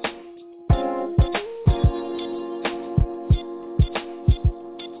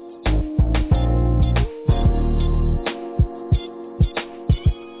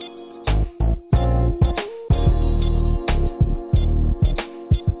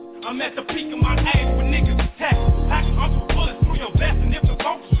 I'm at the peak of my age when niggas attack. Packing Uncle bullets through your vest. And if the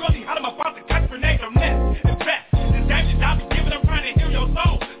folks really how am I about to catch grenade or nest? Invest in dangerous, I'll be giving up trying to heal your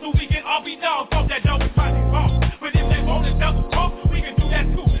soul. So we can all be dogs, fuck that dope and try to wrong. But if they won't double talk, we can do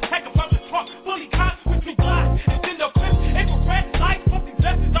that too. Take a from the trunk, fully con with two glides. And send no clips, infrared lights, fucking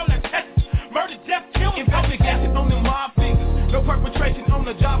lessons on that test. Murder, death, kill, and public acid on them mob fingers. No perpetration on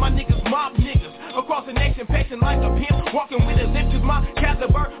the job, my niggas mob niggas. Across the nation, patient like a pimp, walking with a limp to my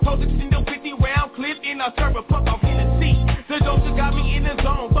caliber. Hold extendo 50 round clip, and I serve a puck off in the seat. The doctor got me in the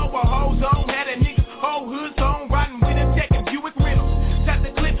zone, throw a whole zone, had a nigga whole hood zone, riding with a tech and Buick Reynolds. Tap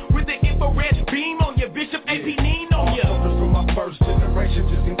the clip with the infrared beam on your Bishop AP Neen on ya. Soldiers from my first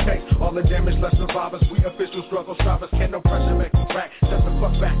generation, just in case. All the damage left survivors, we official struggle strivers. Can't no pressure make you crack, step the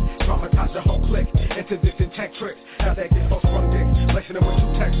fuck back. Traumatize your whole clique, into this intact tricks. How they get folks sprung dicks, lacing them with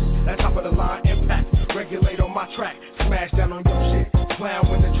two textures. That top of the line impact, regulate on my track. Smash down on your shit, clown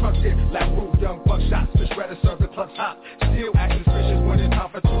when the truck did. Lap roof, young buckshot, fish ready, serve the club's hot. Still acting suspicious when it's time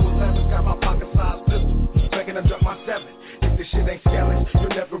for 211. Got my pocket size pistol, making them jump my 7. If this shit ain't scandalous, you'll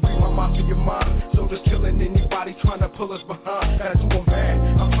never read my mind for your mind. So just killing anybody trying to pull us behind. Gotta do them bad,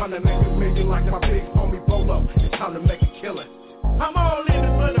 I'm trying to make a million like my big homie Bolo. It's time to make a killing. I'm all in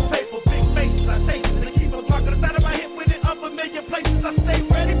it for the paper, big faces. I take it to keep on talking the side of my hip with it up a million places. I stay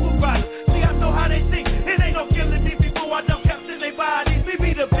ready for riders. See, I know how they think. It ain't no killing me before I dump caps in their bodies. We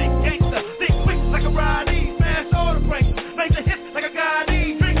be the big gangster, big quick like a riding. Smash all the breaks, make the hits like a guy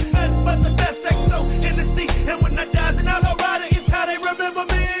need. Drink nothing but the best XO in the sea. And when I die, then I'll ride it. It's how they remember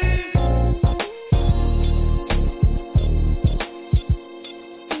me.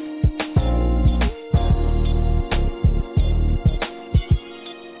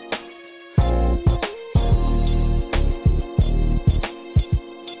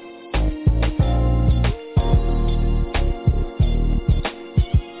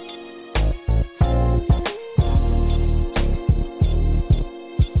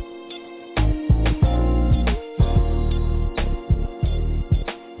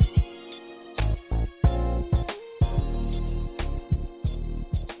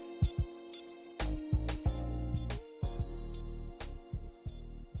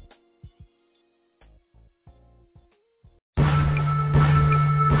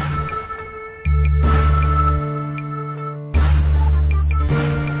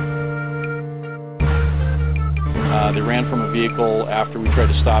 They ran from a vehicle after we tried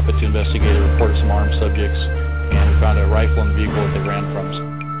to stop it to investigate a report of some armed subjects, and we found a rifle in the vehicle that they ran from.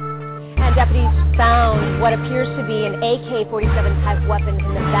 And deputies found what appears to be an AK-47 type weapon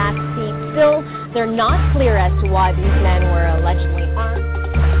in the back seat. Still, they're not clear as to why these men were allegedly armed.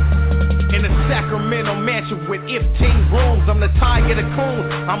 In a Sacramento mansion with 15 rooms, I'm the tiger, the coon.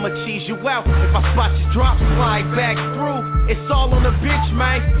 I'ma cheese you out if I spot you drop, slide back through. It's all on the bitch,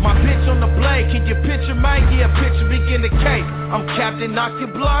 man. My bitch on the blade. Can you picture, man? Yeah, picture begin the cake. I'm Captain, knock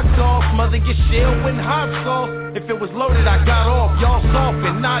your blocks off. Mother get shelled with hot sauce. If it was loaded, I got off. Y'all soft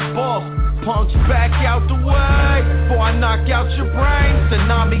and not boss. Punks back out the way before I knock out your brain.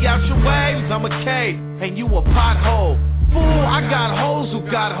 Tsunami out your waves. I'm a cave and you a pothole. Fool, I got hoes who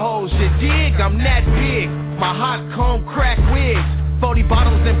got hoes, you dig? I'm that big, my hot comb crack wigs 40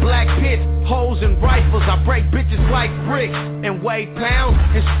 bottles in black pits, hoes and rifles. I break bitches like bricks and weigh pounds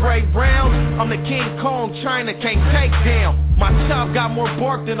and spray rounds. I'm the King Kong, China can't take down. My chop got more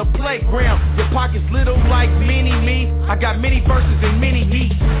bark than a playground. Your pockets little like mini-me. I got many verses and many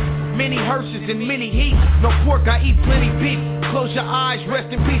heats, many hearses and many heat. No pork, I eat plenty beef. Close your eyes,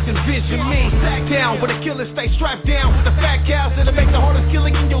 rest in peace and vision me. Sack down where the killers stay strapped down with the fat cows that'll make the hardest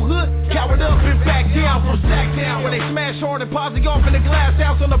killing in your hood. Cowered up and back down from sack down where they smash hard and posse off in the glass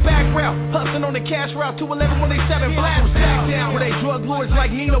house on the background. Hustling on the the cash route 211-187 blast sack down. Where they drug lords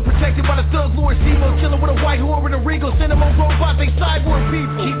like Nino, protected by the thug lord Sebo, killer with a white whore and a regal, send them on robots, they cyborg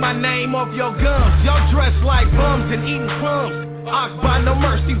people. Keep my name off your gums, y'all dressed like bums and eating crumbs. Ox by no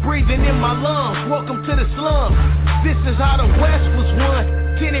mercy, breathing in my lungs. Welcome to the slums. This is how the West was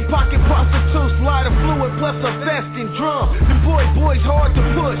won. Tinted pocket prostitutes, lighter fluid plus a vest and drum. The boys hard to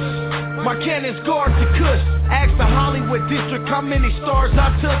push. My cannon's guard to cuss. Ask the Hollywood district how many stars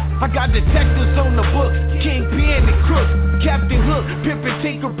I took. I got detectives on the book, Kingpin and Crook, Captain Hook, Pippin,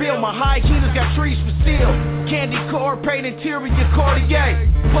 Tinkerbell. My high heaters got trees for steel. Candy car, paint interior Cartier.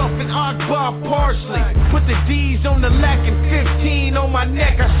 Puffin' Akbar parsley. Put the D's on the lack and 15 on my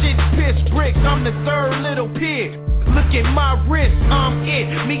neck. I shit piss bricks. I'm the third little pig. Look at my wrist, I'm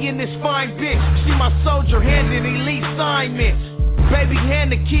it. Me and this fine bitch. See my soldier handing elite assignments. Baby,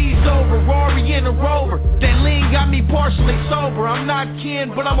 hand the keys over, Rory in a Rover. That lean got me partially sober. I'm not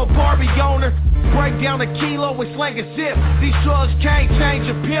Ken, but I'm a Barbie owner. Break down a kilo and slang a zip. These drugs can't change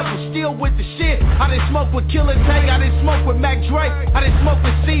a pimp, I'm still with the shit. I done smoke with Killer Tank, I done smoke with Mac Drake, I done smoke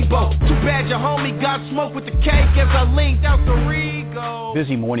with Sebo. Too bad your homie got smoked with the cake as I linked out the Rigo.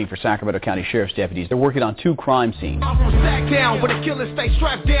 Busy morning for Sacramento County Sheriff's deputies. They're working on 2 crime scenes. I'm from Sacktown, where the killers stay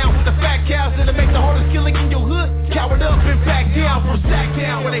strapped down with the fat cows that'll make the hardest killing in your hood. Cowered up and back down from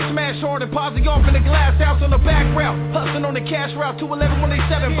Sacktown, where they smash hard and posse off in the glass house on the back route. Hustling on the cash route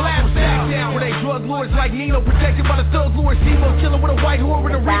 211-187 blast Sacktown, where they drug lords like Nino, protected by the thug lord Sebo, killer with a white whore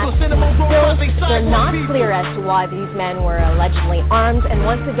and a regal, send them on robots, they They're not people. clear as to why these men were allegedly armed, and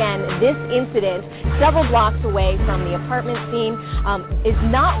once again, this incident, several blocks away from the apartment scene, is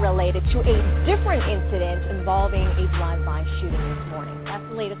not related to a different incident involving a drive-by shooting this morning. That's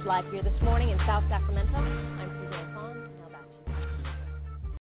the latest live here this morning in South Sacramento. I'm Suzanne Khan. Now back to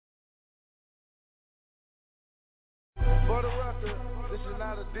you. For the record, this is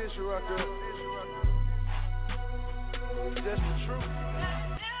not a dish record. Just the truth.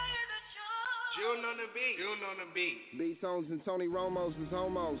 June on the beat. B-Tones and Tony Romos was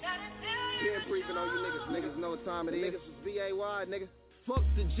homos. Peer briefing on you niggas. Niggas know what time it is. Niggas was B-A-Y, nigga. Fuck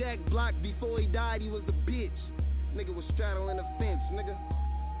the Jack Block, before he died, he was a bitch. Nigga was straddling the fence, nigga.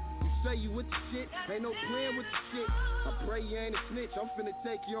 You say you with the shit, ain't no plan with the shit. I pray you ain't a snitch, I'm finna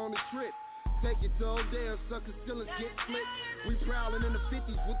take you on a trip. Take it to Odell, suckers still get split. We prowling in the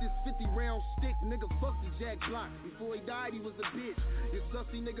 50s with this 50 round stick. Nigga, fuck the Jack Block. Before he died, he was a bitch. Your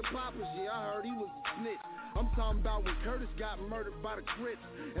sussy nigga Poppers, yeah, I heard he was a snitch. I'm talking about when Curtis got murdered by the Crips.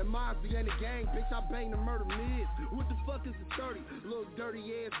 And Mosby ain't a gang, bitch, I banged the murder mids. What the fuck is a 30? Little dirty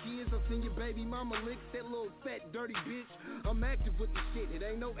ass kids, I seen your baby mama lick that little fat dirty bitch. I'm active with this shit, it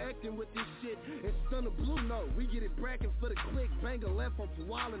ain't no acting with this shit. And Son of Blue, no, we get it brackin' for the click. Banger left on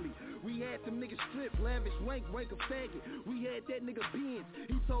Tuolumne. We had them niggas strip, lavish, wank a faggot. We had that nigga Benz,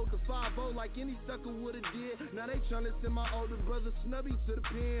 he told the 5-0 like any sucker would've did. Now they tryna send my older brother Snubby to the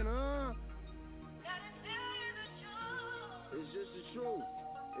pen, huh? It's just the truth.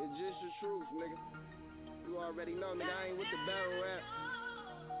 It's just the truth, nigga. You already know, nigga, I ain't with the battle rap.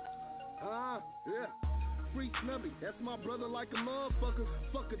 Huh? Yeah. Free Snubby, that's my brother like a motherfucker.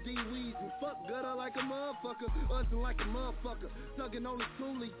 Fuck a D-Weeds and fuck gutter like a motherfucker. Usin' like a motherfucker, sucking on the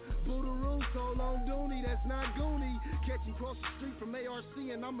toolie. Boodaroo, so long Dooney, that's not Goonie. Catch him cross the street from ARC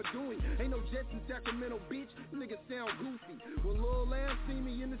and I'm a Doonie. Ain't no Jets in Sacramento, bitch, niggas sound goofy. When Lil Lamb see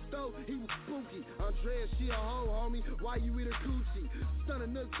me in the store, he was spooky. Andrea, she a hoe, homie, why you with her coochie? Son of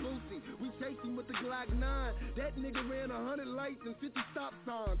Nook Boosie, we chase him with the Glock 9. That nigga ran 100 lights and 50 stop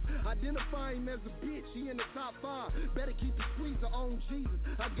signs. Identify him as a bitch, he in the top 5. Better keep the squeezer on Jesus.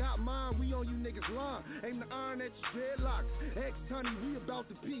 I got mine, we on you niggas line. Aim the iron at your dreadlocks. Ex-Tunny, we about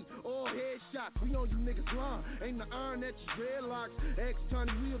to peak. All headshots, we on you niggas line. Aim the iron at your dreadlocks.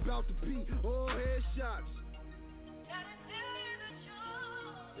 Ex-Tunny, we about to peak. All headshots.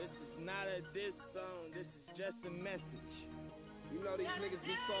 This is not a diss song, this is just a message. You know these niggas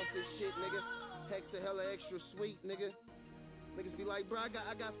be soft as shit, nigga. Hexa hella extra sweet, nigga. Niggas be like, bro, I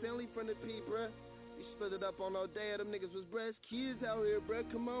got family from the P, bruh. We split it up on all day. Them niggas was breast kids out here, bruh.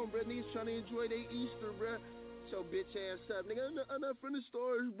 Come on, bruh. Niggas trying to enjoy their Easter, bruh. Shut your bitch ass up, nigga. I'm not from the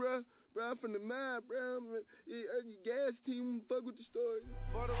story, bruh. Bruh, I'm from the mine, bruh. Your gas team fuck with the story.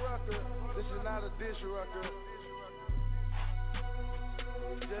 For the record, this is not a dish record.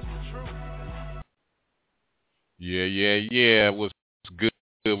 Just the truth. Yeah. What's good?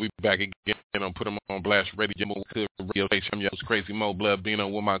 We back again on Put 'em on Blast Radio. Radio Station. It's Crazy Mo Blood being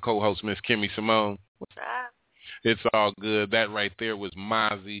on with my co-host Miss Kimmy Simone. What's up? It's all good. That right there was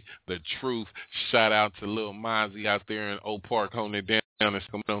Mozzie, the truth. Shout out to Lil Mozzie out there in Oak Park holding it down.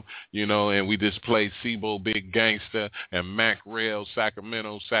 You know, and we just played Sebo, Big Gangsta, and Mac Rail,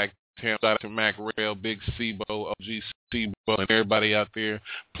 Sacramento, Shout out to Mac Rail, Big Sebo, OG Sebo, and everybody out there.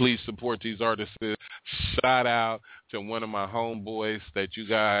 Please support these artists. Shout out to one of my homeboys that you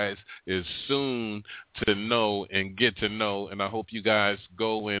guys is soon to know and get to know, and I hope you guys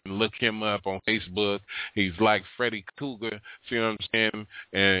go and look him up on Facebook. He's like Freddy Cougar, see what I'm saying?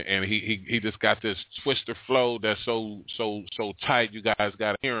 And he just got this twister flow that's so tight. You guys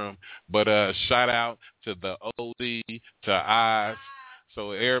gotta hear him. But shout out to the OD, to Eyes.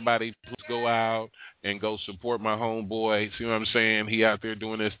 So everybody, please go out and go support my homeboy. See what I'm saying? He out there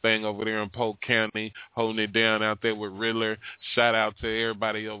doing this thing over there in Polk County, holding it down out there with Riddler. Shout out to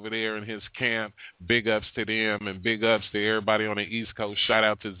everybody over there in his camp. Big ups to them and big ups to everybody on the East Coast. Shout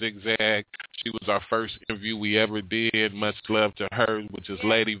out to Zigzag. She was our first interview we ever did. Much love to her, which is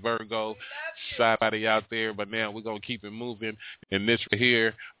Lady Virgo. Shout out there. But now we're going to keep it moving. And this right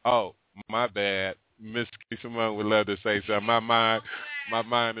here, oh, my bad. Miss Simone would love to say something. My mind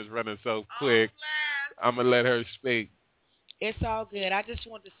is running so quick. I'm going to let her speak. It's all good. I just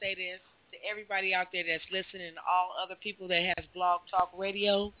wanted to say this to everybody out there that's listening and all other people that has Blog Talk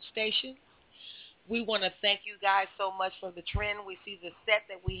Radio stations. We want to thank you guys so much for the trend. We see the set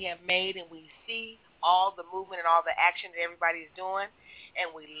that we have made, and we see all the movement and all the action that everybody is doing.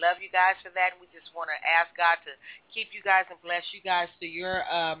 And we love you guys for that. We just want to ask God to keep you guys and bless you guys through your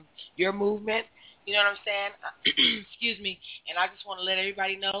movement. You know what I'm saying? Excuse me. And I just want to let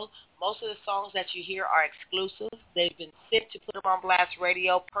everybody know, most of the songs that you hear are exclusive. They've been sent to Put 'em on Blast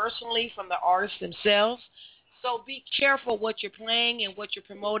Radio personally from the artists themselves. So be careful what you're playing and what you're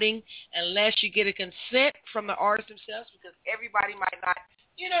promoting unless you get a consent from the artists themselves, because everybody might not,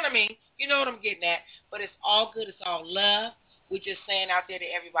 you know what I mean? You know what I'm getting at. But it's all good. It's all love. We're just saying out there to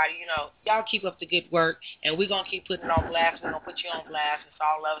everybody, y'all keep up the good work, and we're going to keep putting it on blast. We're going to put you on blast. It's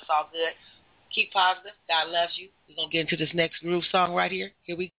all love. It's all good. Keep positive. God loves you. We're going to get into this next groove song right here.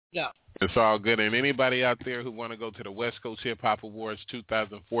 Here we go. It's all good. And anybody out there who want to go to the West Coast Hip Hop Awards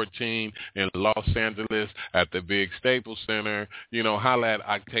 2014 in Los Angeles at the Big Staples Center, holla at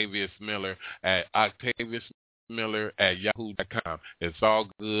Octavius Miller at octaviusmiller@yahoo.com. It's all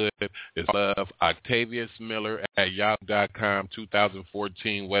good. It's love. Octavius Miller at yahoo.com.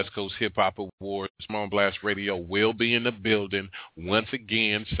 2014 West Coast Hip Hop Awards. Small Blast Radio will be in the building once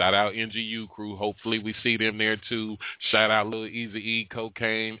again. Shout out NGU crew. Hopefully we see them there too. Shout out Lil Eazy-E,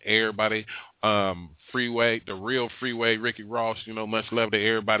 Cocaine, everybody. Freeway, the real Freeway, Ricky Ross, much love to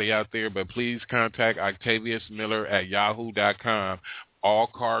everybody out there. But please contact Octavius Miller at yahoo.com. All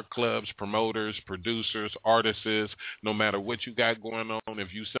car clubs, promoters, producers, artists, no matter what you got going on,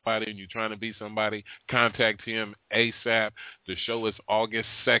 if you somebody and you're trying to be somebody, contact him ASAP. The show is August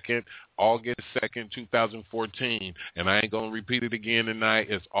 2nd, 2014. And I ain't going to repeat it again tonight.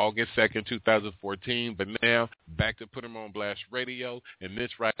 It's August 2nd, 2014. But now, back to Put 'em on Blast Radio. And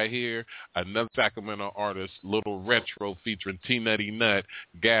this right here, another Sacramento artist, Little Retro, featuring T-Nutty Nut,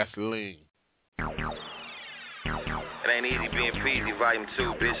 Gasoline. It ain't easy being peasy, volume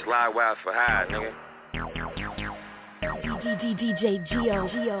 2, bitch, live wild for high, nigga. DJ Gio.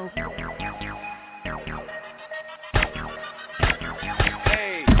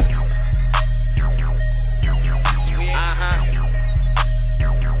 Hey.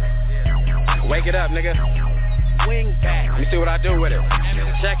 Wake it up, nigga. Wing back. Let me see what I do with it.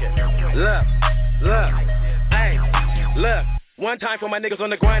 Check it. Look. Hey, look. One time for my niggas on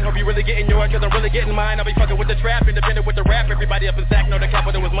the grind, hope you really getting yours, cause I'm really getting mine. I'll be fucking with the trap, independent with the rap. Everybody up in Sac know the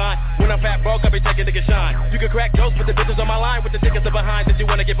capital was mine. When I'm fat broke, I'll be taking niggas shine. You can crack jokes with the bitches on my line, with the tickets are behind that you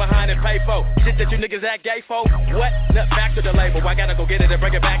wanna get behind and pay for. Shit that you niggas act gay for. What? Nut back to the label. I gotta go get it and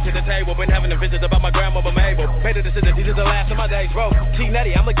bring it back to the table. Been having the visions about my grandmama Mabel. Made a decision, these are the last of my days, bro.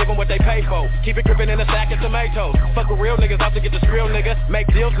 T-Nutty, I'ma give them what they pay for. Keep it crippin' in a sack of tomatoes. Fuck with real niggas, out to get the skrill, nigga. Make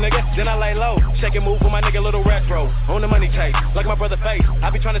deals, nigga, then I lay low. Shake and move with my nigga Little Retro. On the money tape, like my brother Face. I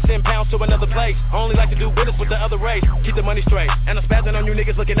be trying to send pounds to another place. I only like to do business with the other race. Keep the money straight. And I'm spazzing on you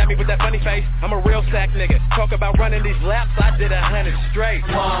niggas looking at me with that funny face. I'm a real sack nigga. Talk about running these laps, I did 100 straight.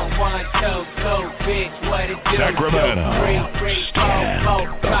 1, 1, 2, 2, bitch, what it do? Sacramento. 3, 4,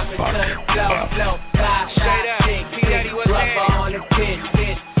 4, drop it to the flow, 5, 6, T-Nutty, what's that? On the bitch,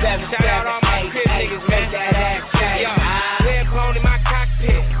 7, 7, 8, 8, make that ass shake. Red bone in my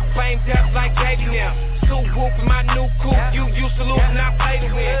cockpit, flamed up like baby now. Whoop in my new coupe, you used to lose and I play to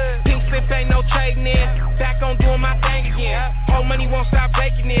win. Pink slip ain't no trading in, back on doing my thing again. Whole money won't stop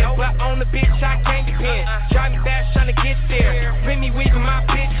breaking in, but on the bitch I can't depend. Driving fast trying to get there, Remy weaving my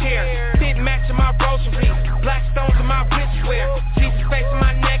bitch hair. Fit matching my groceries, black stones in my wrist wear. Jesus face in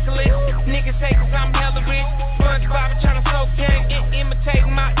my necklace, niggas say cause I'm hella rich. SpongeBob trying to soak gang,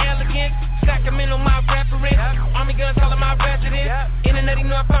 imitating my elegance. Sacramento my reference, Army guns all of my residents. In the nutty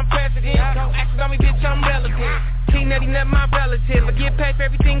north I'm president. me, bitch, I'm relevant. King Nutty Nut, my relative. I get paid for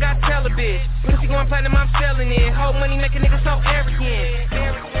everything I tell a bitch. Pussy going platinum, I'm selling it. Whole money make a nigga so arrogant.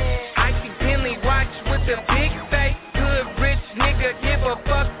 Icy Bentley watch with the big face. Good rich nigga, give a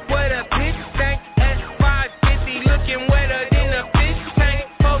fuck what a bitch think. S550 looking wetter than a fish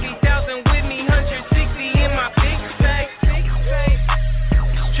tank. 40,000 with me, 160 in my big safe.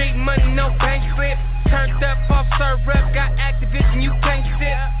 Street money, no bank slip. Turned up off syrup, got activists and you can't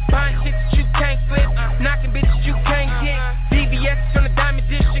sit. Buying shit that you can't flip, knocking bitches you can't get. BBS from the Diamond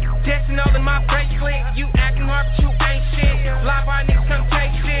District, dancing all in my bracelet. You acting hard but you ain't shit. Live wire niggas come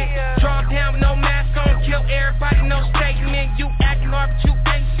take shit. Draw down with no mask on, kill everybody, no statement. You acting hard but you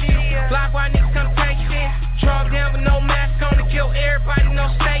ain't shit. Live wire niggas come take shit. Draw down with no mask on to kill everybody, no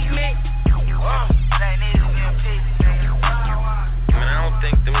statement. Man, I don't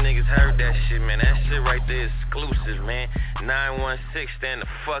think them niggas heard that shit, man. That shit right there is exclusive, man. 916, stand the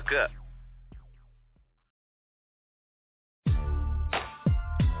fuck up.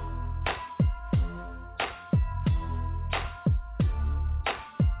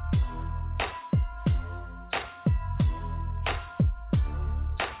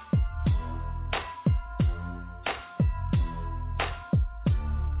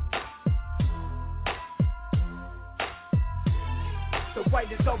 The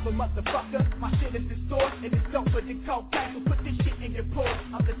wait is over, motherfucker. My shit is the source, and it's dope for the cocaine. So put this shit in your pores.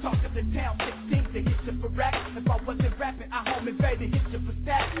 I'm the talk of the town, 16 to hit you for rap. If I wasn't rapping, I home invaded, hit you for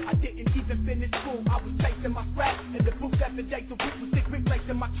stats. I didn't even finish school, I was chasing my scratch. In the booth every day, so people stick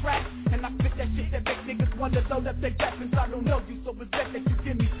replacing my track. And I spit that shit that make niggas wanna load up their weapons. I don't know you, so it's best that you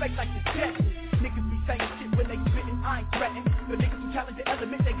give me space like the Jetsons. Niggas be saying shit when they spittin', I ain't threatening. The niggas who challenge the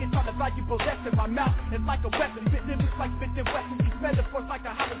element, they get taught a valuable lesson. My mouth is like a weapon, spit lyrics like spitting weapons. These metaphors like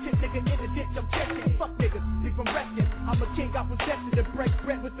a hollow tip, nigga in the ditch, I'm checking. Fuck niggas, leave them resting. I'm a king, I was destined to break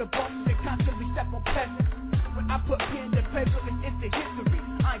bread with the bosses and constantly step on peasants. When I put pen to paper, it's instant history.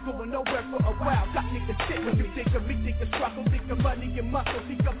 I ain't going nowhere for a while, got niggas shit. When you think of me, think of struggle, think of money and muscle.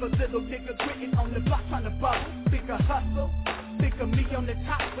 Think of a little nigga gritting on the block trying to bubble. Think of hustle. Think of me on the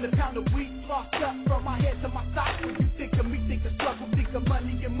top with a pound of weed flossed up from my head to my socks. When you think of me, think of struggle, think of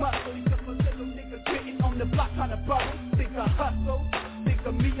money and muscle. Think of a little nigga gritting on the block trying to bubble. Think of hustle. Think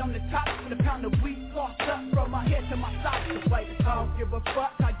of me on the top with a pound of weed flossed up from my head to my socks. The way I don't give a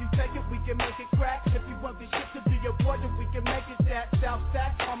fuck how you take it, we can make it crack. If you want this shit to be your boy, then we can make it that. South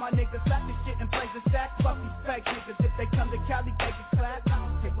stack, all my niggas slap this shit and play the stack. Fuck these fake niggas, if they come to Cali, take it class. I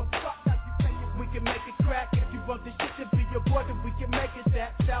don't give a fuck how you take it, we can make it crack. If you want this shit to be your boy, then we can make it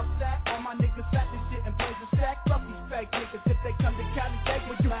that. South stack, all my niggas slap this shit and play the stack. Fuck these fake niggas, if they come to Cali, take it.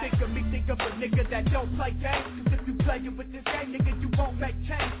 When you think of me, think of a nigga that don't play games. Cause if you playin' with this game, nigga, you won't make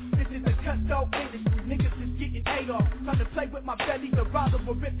change. This is a cutthroat industry, niggas is getting ate off. Trying to play with my belly, the rider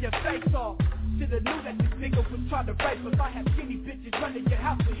will rip your face off. Shoulda knew that this nigga was trying to rape us. I have skinny bitches running your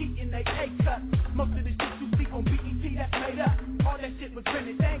house with heat in they A-cut. Most of the shit you see on BET, that's made up. All that shit was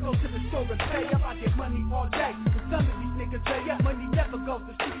printed, they ain't go to the store and pay up. I get money all day, but some of these niggas pay up. Money never goes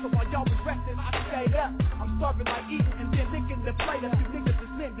to sleep, so while y'all was resting, I stayed up. I'm starving like eating and then licking the plate up. You niggas is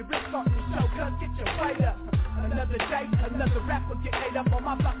slim, your wrist starting to show, cuz get your weight up. Another day, another rapper get ate up on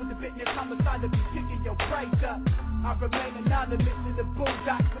my block with the business homicide to be kicking your braids up. I remain anonymous in the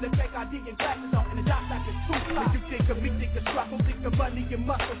boondocks with a fake ID and glasses on, and the doc like a two-block. When you think of me, think of struggle, think of money and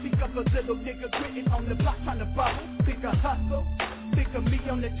muscle. Think of a little nigga gritting on the block trying to bubble. Think of hustle. Think of me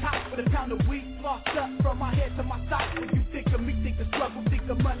on the top with a pound of weed flossed up from my head to my socks. When you think of me, think of struggle, think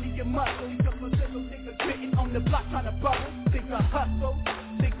of money and muscle. Think of a little nigga gritting on the block trying to bubble. Think of hustle.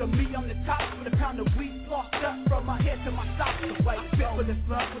 Think of me on the top with a pound of weed flossed up from my head to my socks. The way spit with a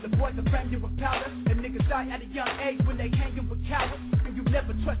slug, with the boys that frame you with powder. And niggas die at a young age when they hanging with cowards. And you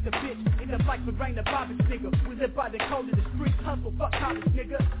never trust a bitch, end up like Lorraine Bobbitt, nigga. We live by the code of the streets, hustle, fuck college,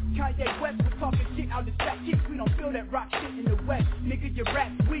 nigga. Kanye West was talking shit out his fat cheeks. We don't feel that rock shit in the West, nigga. Your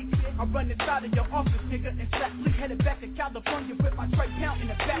rap's weak. I run inside of your office, nigga, and slap sleep. Headed back to California with my Trey Pound in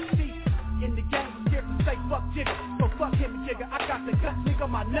the back seat. In the game, I'm scared to say fuck Jigga. So fuck him and Jigga, I got the guts, nigga,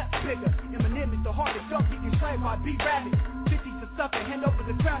 my nuts bigger. Eminem is the hardest dog, he can claim my B-Rabbit. 50s to suffer, hand over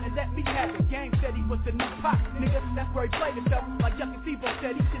the crown and let me have it. Gang said he was the new pop, nigga, that's where he played himself. Like Yuck and Tebow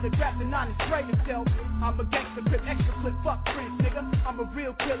said, he should've grabbed the 9 and sprayed himself. I'm a gangster, crip, extra clip, fuck friends, nigga. I'm a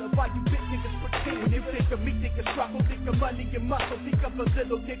real killer, why you bitch niggas pretend? When you think of me, think of struggle, think of money and muscle. Think of a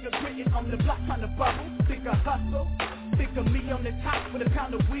little nigga gritting on the block trying to bubble. Think of hustle. Think of me on the top with a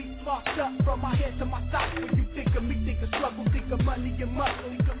pound of weed flossed up from my head to my socks. When you think of me, think of struggle, think of money and muscle.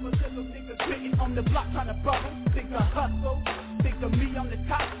 Think of a little nigga gritting on the block trying to bubble. Think of hustle. Think of me on the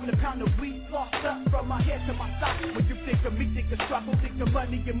top with a pound of weed lost up from my head to my socks. When you think of me, think of struggle, think of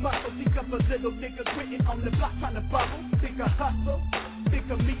money and muscle, think of a little nigga quitting on the block trying to bubble, think of hustle. Think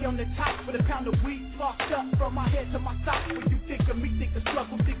of me on the top with a pound of weed lost up from my head to my socks. When you think of me, think of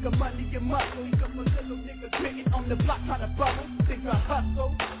struggle, think of money and muscle, think of a little nigga quitting on the block trying to bubble, think of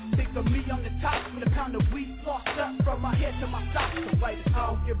hustle. Think of me on the top with a pound of weed lost up from my head to my socks. So wait,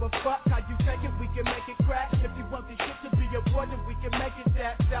 I don't give a fuck how you take it, we can make it crack. If you want this shit to be important, we can make it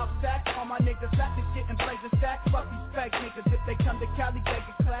that. South stack, all my niggas slap this shit and blaze a stack. Fuck these fake niggas, if they come to Cali, they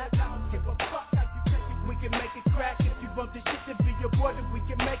get clapped. I don't give a fuck how you take it, we can make it crack. If you want this shit to be important, we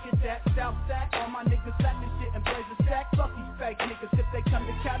can make it that. South stack, all my niggas slap this shit and blaze a stack. Fuck these fake niggas, if they come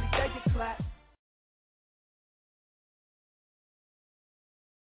to Cali, they get clapped.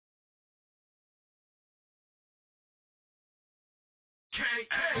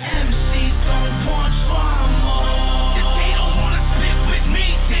 MCs don't want drama. If they don't wanna sit with me,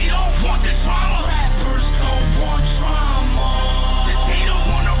 they don't want the drama. Rappers don't want drama. If they don't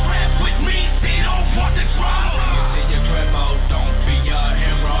wanna rap with me, they don't want the drama. If you're Tremo, don't be a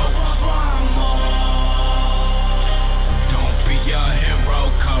hero. Drama. Don't be a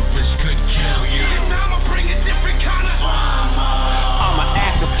hero, coverage could kill you. This time I'ma bring a different kind of drama. I'm an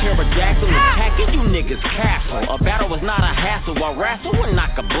active pterodactyl attacking you niggas castle. A battle was not a hassle, I wrestle and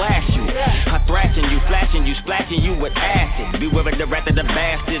I could blast you. I'm thrashing you, flashing you, splashing you with acid. Beware of the rat of the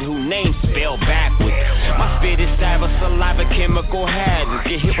bastard who name spelled backwards. My spit is savage, saliva, chemical hazard.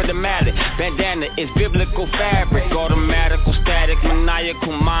 Get hit with the mallet, bandana is biblical fabric. Automatical, static,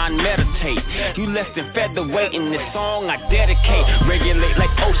 maniacal mind, meditate. You less than featherweight in this song I dedicate. Regulate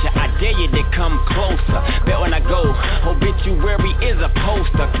like OSHA, I dare you to come closer. Bet when I go, obituary is a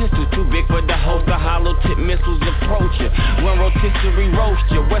poster. Pistol too big for the holster, hollow tip missiles approach you. One rotisserie roast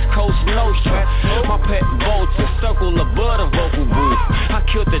you, West Coast Nostra. My pet vulture, circle above the vocal booth. I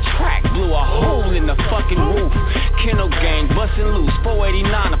killed the track, blew a hole in the fucking roof. Kennel gang, bustin' loose,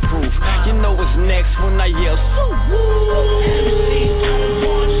 489 approved. You know what's next when I yell, so MCs don't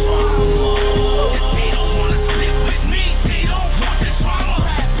want drama. If they don't wanna sit with me, they don't want the drama.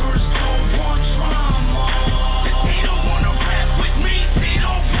 Rappers don't want drama. If they don't wanna rap with me, they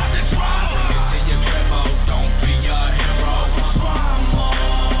don't want the drama. If you're Tremo, don't be a hero. Drama.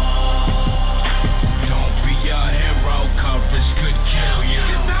 Don't be a hero, coverage could kill you.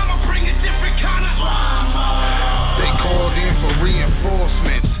 This time I'ma bring a different kind of drama. They called in for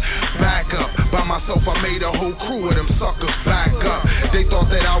reinforcements. Back up, by myself I made a whole crew of them suckers back up. They thought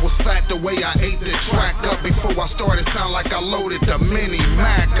that I was fat the way I ate the track up. Before I started, sound like I loaded the mini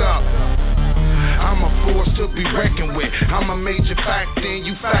Mac up. I'm a force to be reckoned with. I'm a major factor and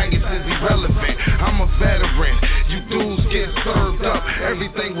you faggots is irrelevant. I'm a veteran, you dudes get served up.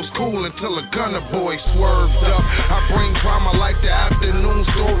 Everything was cool until a gunner boy swerved up. I bring drama like the afternoon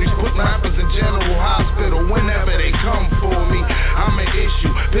stories. Put rappers in general hospital whenever they come for me. I'm an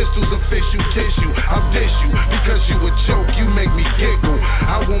issue, pistols official tissue. I'll dish you because you a joke, you make me giggle.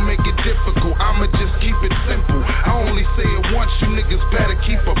 I won't make it difficult, I'ma just keep it simple. I only say it once, you niggas better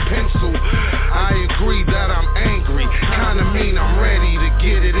keep a pencil. I agree that I'm angry, kinda mean I'm ready to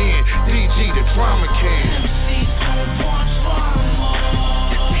get it in. DG the drama can. MCs don't want drama.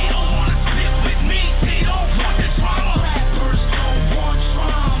 If they don't wanna sit with me, they don't want the drama. Rappers don't want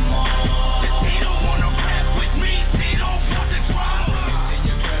drama. If they don't wanna rap with me, they don't want the drama. If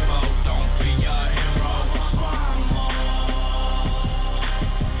you're Tremo, don't be a hero. Drama.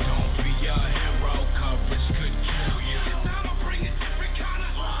 Don't be a hero, coverage could kill you. This time I'ma bring a different kind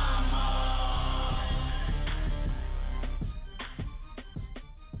of drama.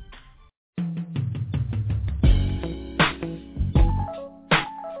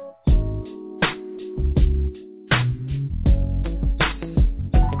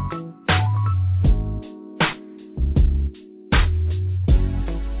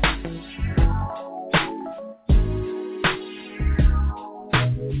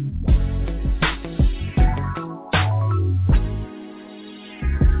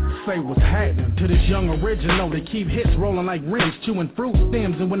 Say what's happening to this young original. They keep hits rolling like rims, chewing fruit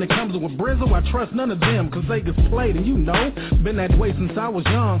stems. And when it comes to a brizzle, I trust none of them, cause they gets played and you know, been that way since I was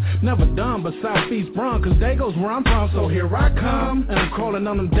young. Never done but Southeast Bronx, cause they goes where I'm from. So here I come, and I'm calling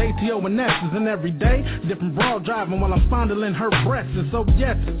on them Daytio and Nexus. And every day, different broad driving while I'm fondling her breasts. And so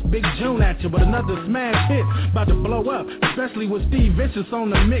yes, it's Big June at you, but another smash hit about to blow up, especially with Steve Vicious on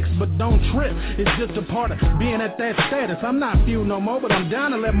the mix. But don't trip, it's just a part of being at that status. I'm not few no more, but I'm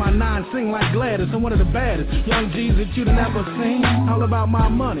down to let my 9 sing sing like Gladys. I'm one of the baddest young G's that you'd never seen. All about my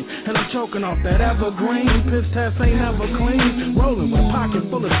money, and I'm choking off that evergreen. Piss test ain't never clean. Rolling with a pocket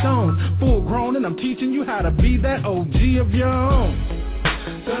full of stones, full grown, and I'm teaching you how to be that OG of your own.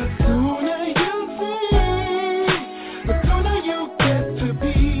 The sooner you sing, the sooner you get to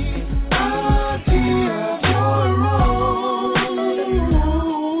be OG of your own.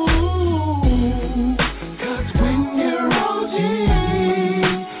 'Cause when you're OG,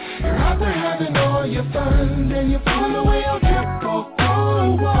 you're out there having all your fun, and you're pulling away on triple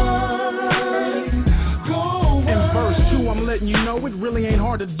I'm letting you know it really ain't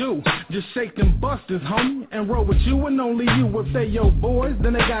hard to do. Just shake them busters, homie, and roll with you and only you. If they your boys,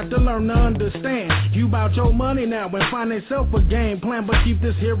 then they got to learn to understand. You bout your money now and find themselves a game plan. But keep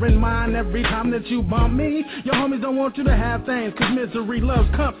this here in mind every time that you bump me. Your homies don't want you to have things, 'cause misery loves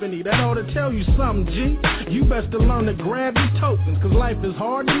company. That ought to tell you something, G. You best to learn to grab your tokens, 'cause life is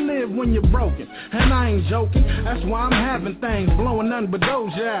hard to live when you're broken. And I ain't joking, that's why I'm having things, blowing nothing but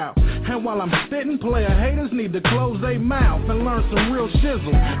doja out. And while I'm spitting, player haters need to close their mouth and learn some real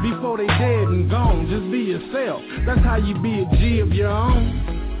shizzle before they dead and gone. Just be yourself, that's how you be a G of your own.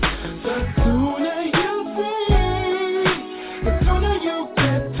 The sooner you sing, the sooner you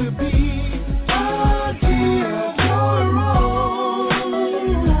get to be a G of your own.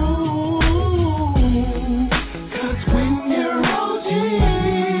 'Cause when you're OG,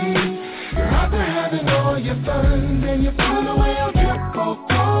 you're out there having all your fun, and you're pulling away on triple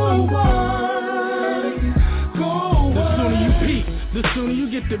the sooner you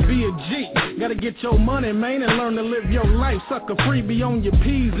get to be a G. Gotta get your money, man, and learn to live your life. Sucker free, be on your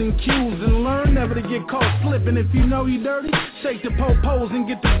P's and Q's, and learn never to get caught slipping. If you know you dirty, shake the po-pos and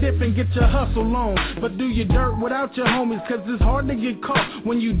get the dip and get your hustle on. But do your dirt without your homies, 'cause it's hard to get caught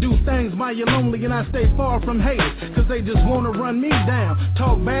when you do things by your lonely. And I stay far from haters, 'cause they just wanna run me down.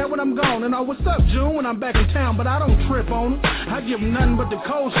 Talk bad when I'm gone, and oh, what's up, June, when I'm back in town, but I don't trip on them. I give them nothing but the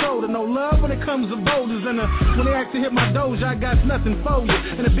cold shoulder, no love when it comes to voters. And when they actually hit my doja, I got nothing for you.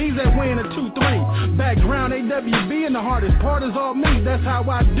 And the B's that win a 2-3. Background AWB, and the hardest part is all me. That's how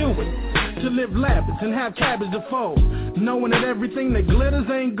I do it. To live lavish and have cabbage to fold, knowing that everything that glitters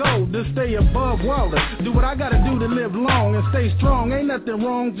ain't gold. To stay above water, do what I gotta do to live long and stay strong. Ain't nothing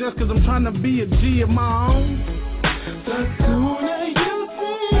wrong just 'cause I'm trying to be a G of my own. The sooner you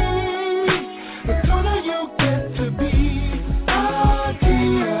sing, the sooner you get to be a G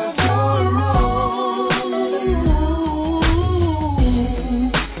of your own.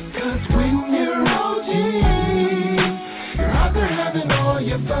 'Cause when you're OG, you're out there having all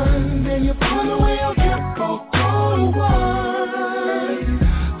your fun, and you're pulling away on triple gold ones,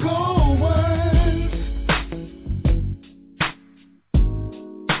 gold ones.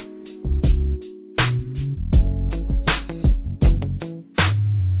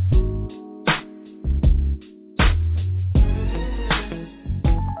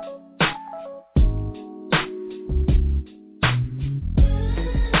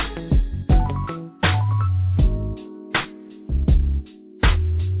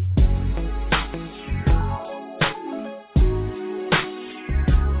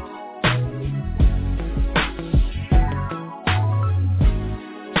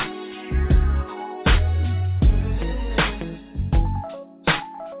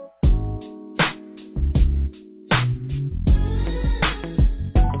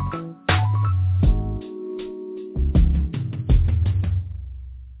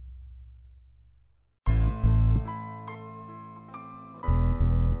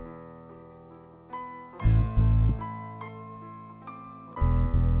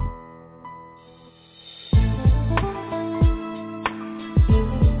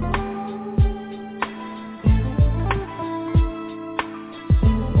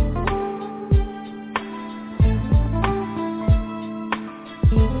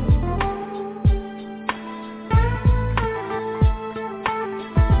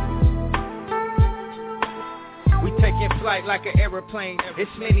 Like an aeroplane,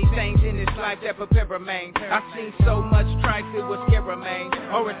 it's many things in this life that prepare remain. I seen so much trife, it was scare remain.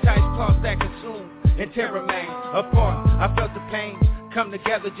 Orange tights, cloths that consume and tear remain. Apart, I felt the pain come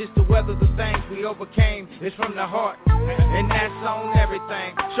together just to weather the things we overcame. It's from the heart, and that's on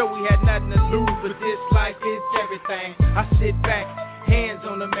everything. Sure we had nothing to lose, but this life is everything. I sit back, hands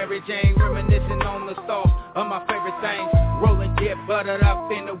on the Mary Jane, reminiscing on the thoughts of my favorite things. Rolling dip, buttered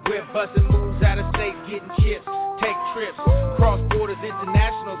up in the whip, busting moves out of state, getting chips. Take trips, cross borders,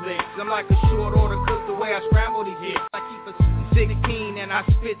 international links. I'm like a short order cook the way I scramble these hits. I keep a 16 and I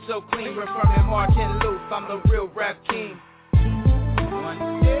spit so clean. We're from him, Mark and Luke, I'm the real rap king.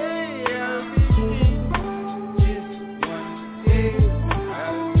 One day I'll be king, just one day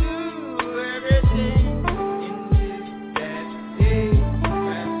I'll do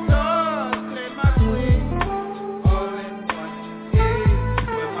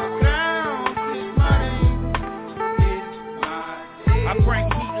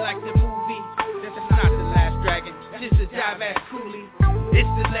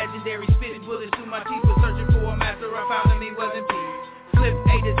the legendary spitting bullets through my teeth. Was searching for a master, I found him, he wasn't peace. Flipped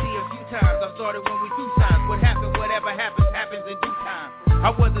A to Z a few times, I started when we two times. What happened, whatever happens, happens in due time. I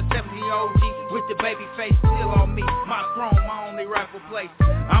was a 70-year-old G with the baby face still on me. My throne, my only rightful place.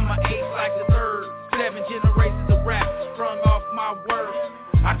 I'm an ace like the third. 7 generations of rap sprung off my words.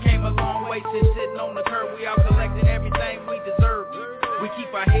 I came a long way since sitting on the curb. We all collecting everything we deserve. We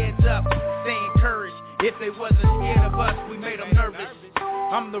keep our heads up, stay encouraged. If they wasn't scared of us, we made them nervous.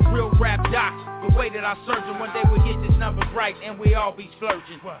 I'm the real rap doc. The way that I search and one day we get these numbers right and we all be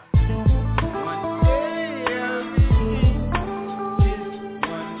splurging. One day I'll be just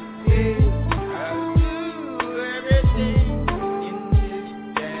one day. I'll do everything in this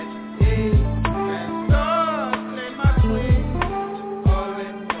that day. And Lord, play my queen all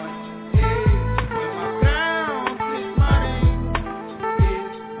in one day. When my crown is my name,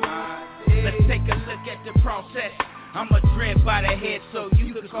 it's my day. Let's take a look at the process. I'm a dread by the head, so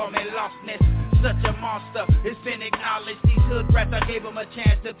you could call me Lost Ness. Such a monster, it's been acknowledged. These hood rats, I gave them a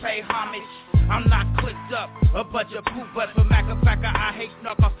chance to pay homage. I'm not clicked up, a bunch of poop butts. For Macafaca, I hate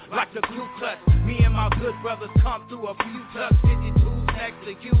knuckles like the Ku Klux. Me and my good brothers come through a few tucks. 52s next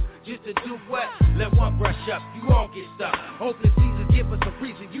to you, just to do what? Let one brush up, you all get stuck. Open season, give us a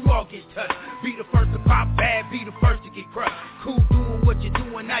reason, you all get touched. Be the first to pop bad, be the first to get crushed. Cool doing what you're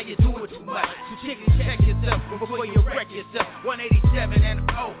doing, now you're doing too much. So chicken, check yourself before you wreck yourself. 187 and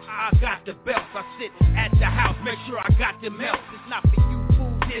oh, I got the belts. I sit at the house, make sure I got the melts. It's not for you,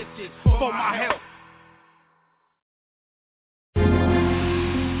 fool, this is for my health. How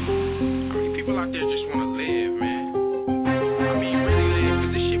many people out there just want to live, man? I mean, really live,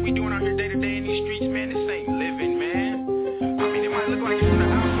 because the shit we doing out here day to day in these streets, man, this ain't living, man. I mean, it might look like it's from the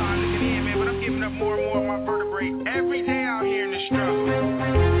outside looking in, man, but I'm giving up more and more of my vertebrae every day out here in the struggle.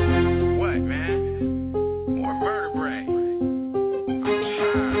 What, man? More vertebrae. I'm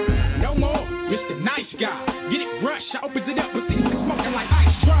tired, man. No more, Mr. Nice Guy. Get it rush, I opens it up, but things are smoking like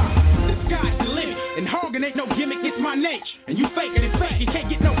ice dry. The sky's the limit, and hogging ain't no gimmick, it's my nature. And you faking it fake, you can't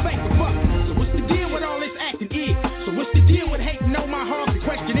get no fake for fuck. So what's the deal with all this acting is? So what's the deal with hating on my hog and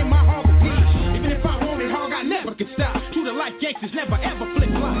questioning my hog opinion? Even if I wanted hog, I never could stop. True to life gangsters never ever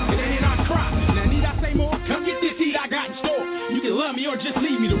flip-flop. It ain't our crop. Now need I say more? Come get this heat I got in store. You can love me or just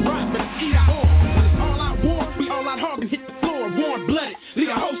leave me to rot, but it's either or. When it's all out war, we all out hog and hit the floor, warm-blooded. Leave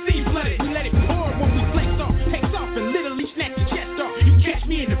a whole scene flooded. We let it pour when we flex off. Takes off and literally snatch your chest off. You catch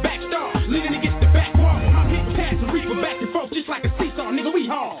me in the back stall, leaning against the back wall. My people pass the reaper back and forth just like a seesaw. Nigga, we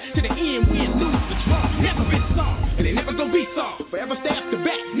haul to the end, win, lose, the draw. Never been soft, and they never gon' be soft. Forever stay up the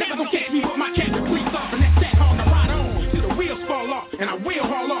back, never gon' catch me with my captain police off. And that's that hog I ride on till the wheels fall off, and I will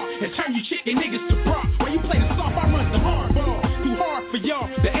haul off and turn you chicken niggas to bra. When you play the soft, I run the hard ball. Too hard for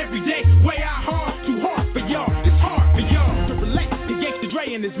y'all, the everyday way I hard. Too hard for y'all, it's hard for y'all to relate to Gangsta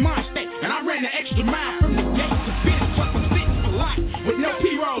Dre in his mind state. And I ran the extra mile from the gate to finish, plus I'm sitting for life with no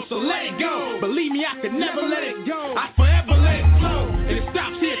P-roll, so let it go. Believe me, I could never let it go. I forever let it flow, and it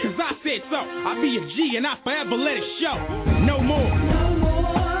stops here cause I said so. I be a G and I forever let it show. No more. No more,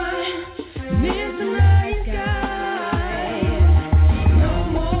 Mr. Nice Guy. No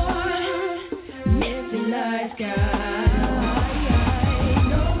more, Mr. Nice Guy.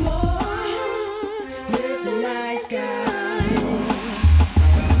 No more, Mr. Nice Guy.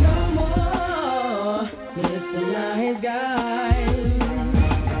 No more, Mr. Nice Guy.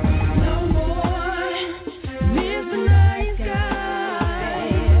 No more, Mr. Nice Guy.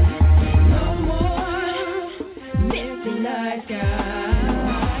 No more, Mr. Nice Guy.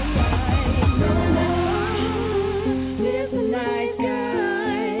 No more, Mr. Nice Guy.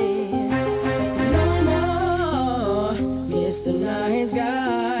 No more, Mr. Nice Guy.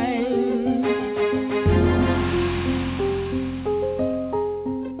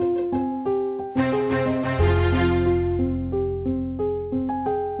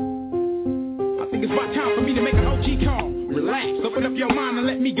 I think it's about time for me to make an OG call. Relax, open up your mind and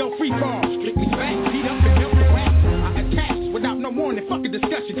let me go free fall. Strictly facts, heat up and melt the wax. I attack without no warning, fuck a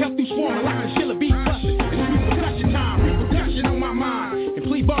discussion. Come through swarming like a Sheila B. busting. It's repercussion time, repercussion on my mind. And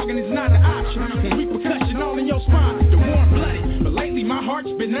plea bargain is not an option. And repercussion all in your spine. The warm blooded, but lately my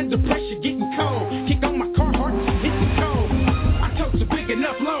heart's been under pressure, getting cold. Kick on my car, heart, hit the cold. I tote a big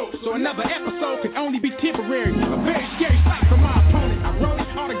enough load, so another episode could only be temporary. A very scary sight for my opponent. I wrote it,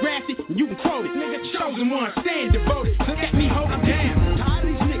 autographed it, and you can quote it. Nigga, chosen one, staying devoted. Look at me, hold it down. Tired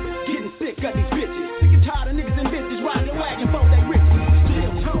of these niggas getting sick of these bitches. Sick and tired of niggas and bitches riding the wagon for they riches.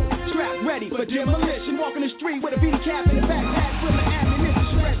 Still toe, strapped ready for demolition. Walking the street with a beanie cap and a backpack full of ammunition.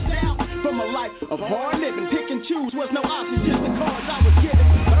 Stressed out from a life of hard living. Pick and choose was no option, just the cards I was given.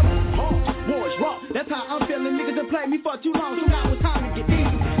 But I'm hard, war is raw. That's how I'm feeling. Niggas done played me for too long, so now it's time to get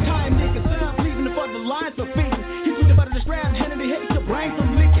easy.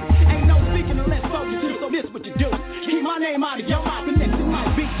 name out of your mouth, the next it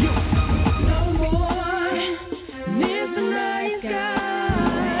might be you. No more Mr. Nice Guy.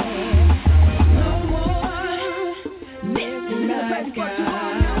 No more Mr. Nice Guy.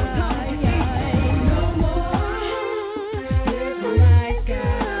 No more Mr. Nice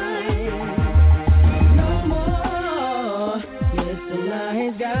Guy. No more Mr.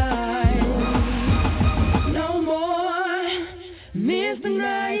 Nice Guy. No more Mr.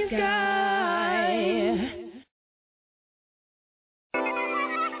 Nice Guy.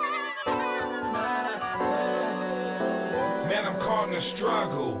 Man, I'm caught in a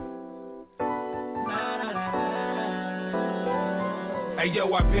struggle. Hey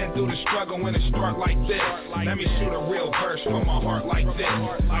yo, I've been through the struggle when it start like this. Let me shoot a real verse from my heart like this.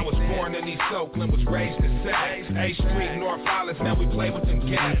 I was born in East Oakland, was raised in Sac. A Street, North Islands, now we play with them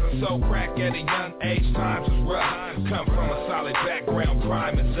cats. So crack at a young age, times was rough. Come from a solid background,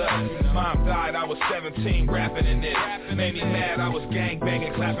 crime is up. Mom died, I was 17, rapping in this. Made me mad, I was gang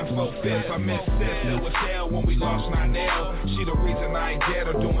banging, clapping 4 fists. I miss sis, it was hell when we lost Nile. She the reason I ain't dead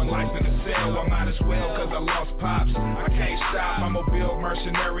or doing life in the cell. I'm not as well cause I lost pops. I can't stop, I'm a bill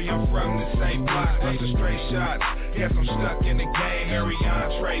mercenary, I'm from the same block. Bunch of straight shots, guess I'm stuck in the game. Ariana,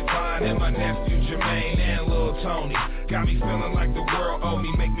 Trayvon, and my nephew Jermaine and Lil Tony. Got me feeling like the world owed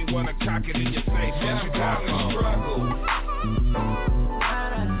me, make me wanna cock it in your face. Man, you got me struggle.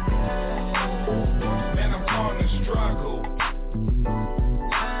 Man, I'm caught in a struggle.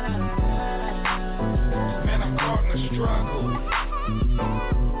 Man, I'm caught in a struggle.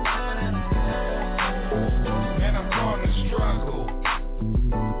 Man, I'm caught in a struggle.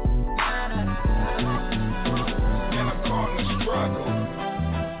 Man, I'm caught in a struggle.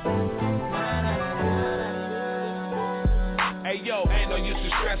 Hey yo, ain't no use to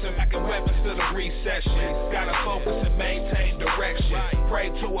stressing, packing weapons to the recession. Gotta focus and maintain direction. Pray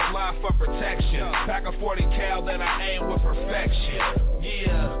to Allah for protection. Pack a 40 cal that I aim with perfection.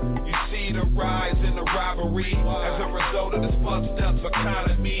 Yeah, you see the rise in the robbery as a result of this fucked up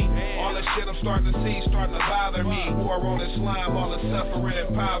economy. All the shit I'm starting to see starting to bother me. War on Islam, all the suffering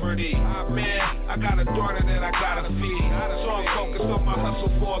and poverty. Man, I got a daughter that I gotta feed, so I'm focused on my hustle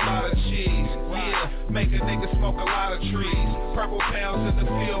for a lot of cheese. Yeah, make a nigga smoke a lot of trees. Purple pounds in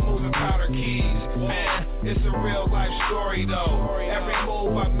the field moving powder keys. Man, it's a real life story though. Every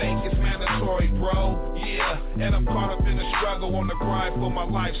move I make is mandatory, bro. Yeah, and I'm caught up in the struggle on the grind for my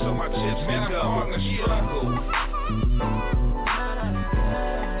life, so my chips man, I'm caught in the struggle.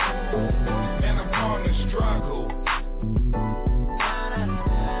 Man, I'm caught in the struggle.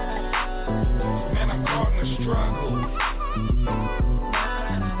 Man, I'm caught in the struggle.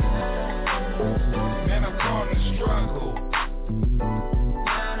 Man, I'm caught in the struggle.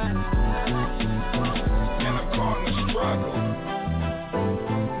 Man, I'm caught in the struggle.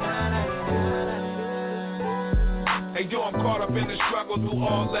 Hey yo, I'm caught up in the struggle through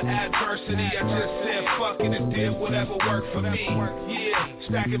all the adversity. I just said fuck it and did whatever worked for me. Yeah,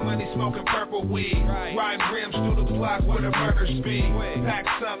 stacking money, smoking purple weed. Riding rims through the block with a murder speed. Pack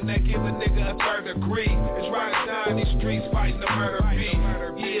something that give a nigga a 3rd degree. It's riding down these streets fighting the murder beat.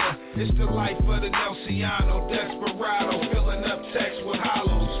 Yeah, it's the life of the Nelciano, desperado, filling up texts with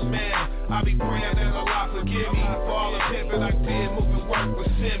hollows. Man, I be praying that Allah forgive me for all the pimping I did, moving work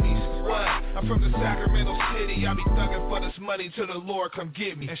with semis. What? I'm from the Sacramento City, I be thugging for this money till the Lord come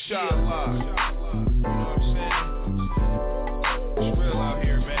get me. Inshallah. You know what I'm saying? It's real out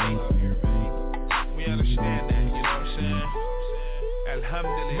here, man. We understand that, you know what I'm saying?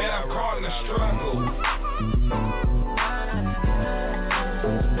 Alhamdulillah. Man, I'm caught in a struggle.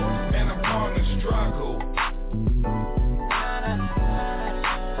 Man, I'm caught in a struggle.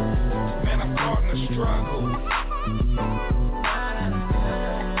 Man, I'm caught in a struggle.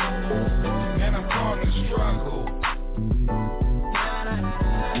 Man, I'm caught in a struggle.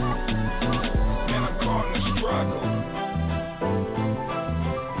 Man, I'm caught in a struggle.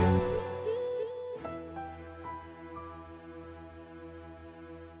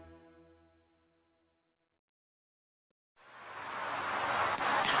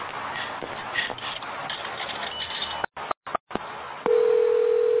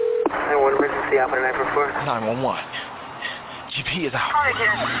 What emergency Alpha 944? 911. GP is out.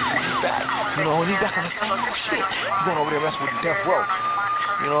 He's back. You know, he's back on the same shit. He's going over there messing with the death row.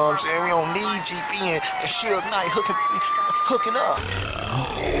 You know what I'm saying? We don't need GP and Suge Knight hooking up.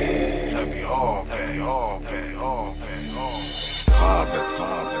 That'd be all bad.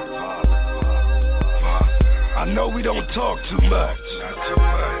 I know we don't talk too much.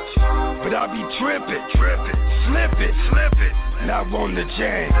 But I be tripping, slipping. Not on the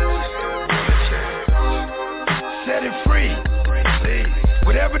chain. Set it free, please.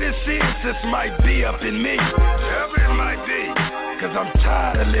 Whatever this is, this might be up in me. Whatever it might be. Cause I'm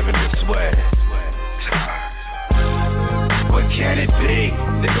tired of living this way. What can it be?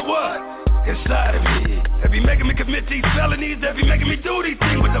 Nigga, what? Inside of me. They be making me commit these felonies. They be making me do these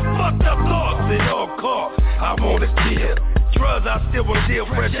things with the fucked up thoughts. They all call. I wanna kill. Drugs, I still wanna deal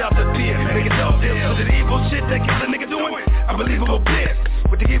fresh out the pit. Niggas don't deal with the evil shit that keeps a nigga doing. Unbelievable bitch.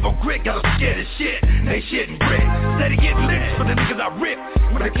 With the evil grit, got them scared as shit. They shitting brick. Steady getting lynched for the niggas I rip.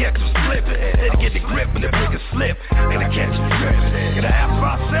 When I catch them slipping, they get the grip when the niggas slip. And I catch them tripping. And I ask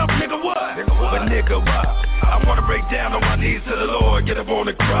myself, nigga, what? But nigga, what? I wanna break down on my knees to the Lord, get up on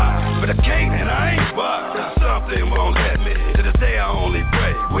the cry. But I can't and I ain't why. Cause something won't let me. To this day I only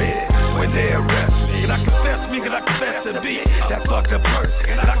pray when they arrest me. And I confess me, cause I confess to be that fucked up person.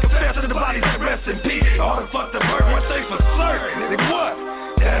 And I confess to the bodies that rest in peace. All the fucked up hurt, one thing for certain. Nigga, what?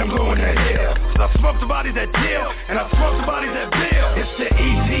 That I'm going to hell. So I smoke the bodies that deal, and I smoke the bodies that bill. It's the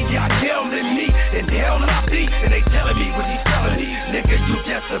easy, got hell in me, and hell not be. And they telling me what he's telling me, nigga, you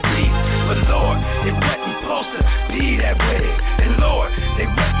just a beast. But Lord, it wasn't supposed to be that way. And Lord, they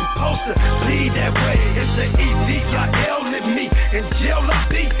wasn't supposed to be that way. It's the easy, got hell in me, and jail not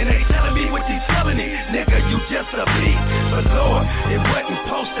be. And they telling me what he's telling me, nigga, you just a beast. But Lord, it wasn't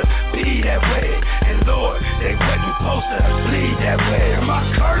supposed to be that way. And Lord, they wasn't supposed to bleed that way. Am I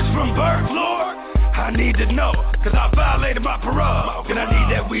cursed from birth, Lord? I need to know, cause I violated my parole. And I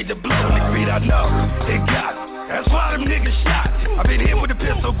need that weed to blow, and the greed I know, it got me. That's why them niggas shot. I've been hit with a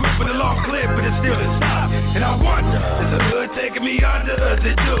pistol grip with a long clip, but it's still inside. And I wonder, is the hood taking me under, or is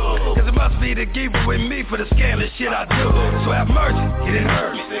it do? Cause it must be the giver with me for the scandalous shit I do. So have mercy, it didn't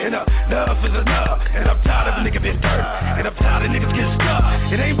hurt me. And enough is enough. And I'm tired of a nigga being dirty. And I'm tired of niggas getting stuck.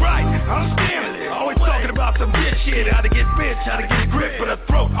 It ain't right, I'm standing there. Always talking about some bitch shit, how to get rich, how to get a grip, but a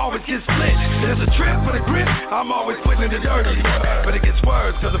throat always gets split. There's a trip for the grip, I'm always putting in the dirty. But it gets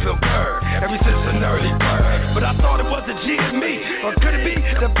worse, cause I feel curved ever since an early bird. But I thought it was the G in me, or could it be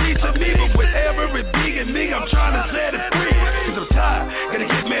the beats of me? But whatever it be in me, I'm trying to set it free. Cause I'm tired, gonna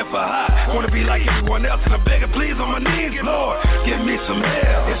get mad for high. Wanna be like everyone else, and I'm begging please on my knees, Lord, give me some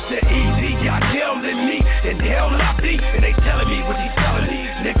hell. It's the easy, got hell in me, and hell not be. And they telling me what he's telling me,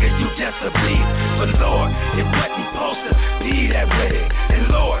 nigga, you just a beast. But Lord, it wasn't supposed to be that way. And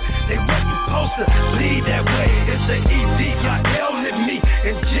Lord, they wasn't supposed to bleed that way. It's the easy, got hell in me,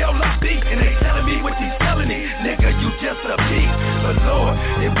 and jail not be. And they telling me what he's telling me, nigga, you just a beast. But Lord,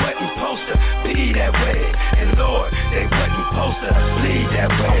 it wasn't supposed to be that way. And Lord, they wasn't supposed to bleed that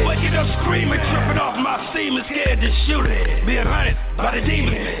way. I'm waking up screaming, tripping off my semen, scared to shoot it. Being hunted by the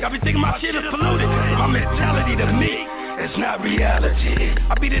demon, I be thinking my shit is polluted. My mentality to me, it's not reality.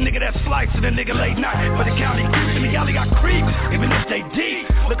 I be the nigga that slicing a nigga late night, but the county creeps in the alley got creeps, even if they deep,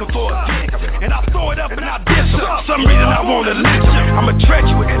 looking for a dick. And I throw it up and I diss them. For some reason I wanna lynch them. I'm a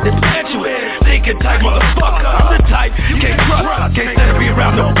treacherous, infatuate, thinking type motherfucker. I'm the type you can't trust. I can't stand to be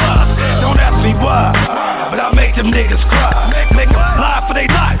around no bus. Don't ask me why, but I make them niggas cry. Make them lie for they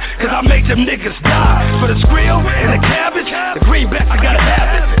life, cause I make them niggas die. For the skrill and the cabbage, the greenbacks, I gotta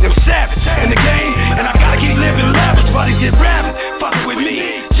have it. Them savage in the game, and I gotta keep living lavish. Bodies get rabid, fucking with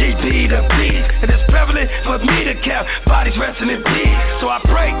me. GP the beat, and it's prevalent for me to cap bodies resting in peace. So I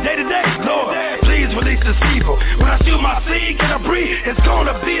pray day to day, Lord, please release this evil. When I shoot my seed, can I breathe? It's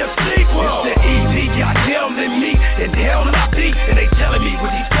gonna be a sequel. It's the easy, got hell in me, and hell not be. And they telling me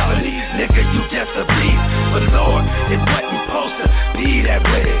what he's telling me, nigga, you just a beast. But Lord, it wasn't supposed to be that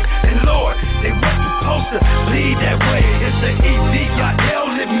way. And Lord, they wasn't supposed to bleed that way. It's the easy, got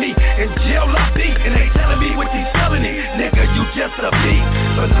hell in me, and jail not be. And they telling me what he's telling me, nigga, you just a beast.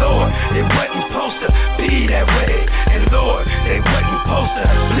 But Lord, it wasn't supposed to be that way. And Lord, they wasn't supposed to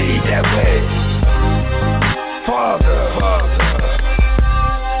bleed that way. Father,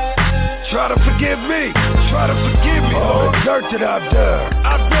 try to forgive me. Try to forgive me. All the dirt that I've done.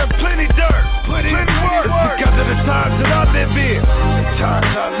 I've done plenty dirt. Plenty work. It's because of the times that I live in. The times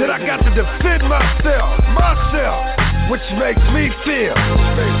that I got to defend myself. Which makes me feel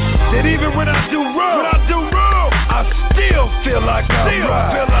that even when I do wrong, I still feel like I'm right.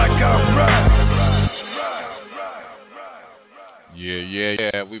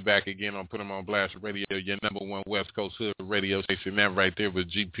 Yeah. We back again on Put 'em on Blast Radio, your number one West Coast hood radio station. That right there was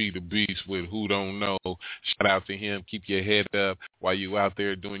GP the Beast with Who Don't Know. Shout out to him. Keep your head up while you out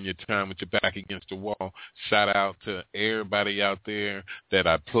there doing your time with your back against the wall. Shout out to everybody out there that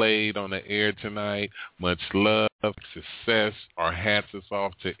I played on the air tonight. Much love, success. Our hats is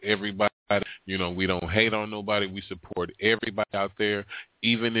off to everybody You know, we don't hate on nobody. We support everybody out there.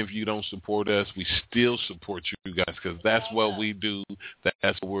 Even if you don't support us, we still support you guys because that's what we do.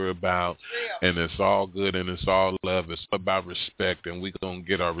 That's what we're about. And it's all good and it's all love. It's about respect, and we're going to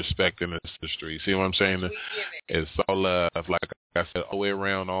get our respect in this industry. See what I'm saying? It's all love. Like I said, all the way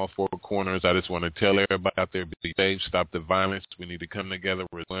around, all four corners. I just want to tell everybody out there, be safe, stop the violence. We need to come together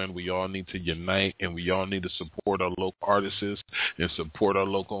with one. We all need to unite, and we all need to support our local artists and support our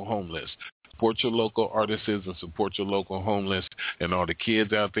local homeless. Support your local artists and support your local homeless, and all the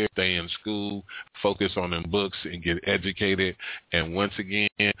kids out there, stay in school, focus on them books and get educated. And once again,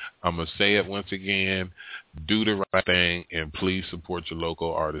 I'm going to say it once again, do the right thing and please support your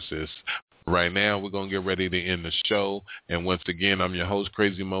local artists. Right now, we're going to get ready to end the show. And once again, I'm your host,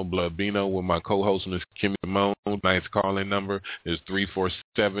 Crazy Mo Blavino, with my co-host, Miss Kimmy Simone. Tonight's calling number is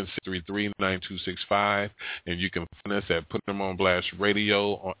 347-633-9265. And you can find us at Put Them On Blast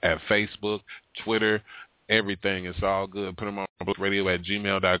Radio at Facebook, Twitter, everything. It's all good. Put Them On Blast Radio at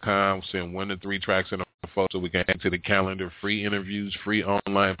gmail.com. Send 1 to 3 tracks in the phone so we can add to the calendar. Free interviews, free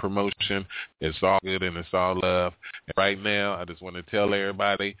online promotion. It's all good and it's all love. And right now, I just want to tell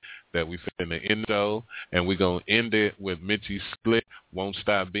everybody that we finna end the show, and we're going to end it with Mitchie Slick, Won't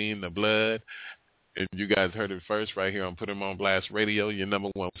Stop Being the Blood. And you guys heard it first right here on Put 'Em On Blast Radio, your number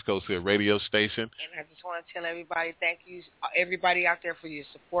one West Coast radio station. And I just want to tell everybody, thank you, everybody out there, for your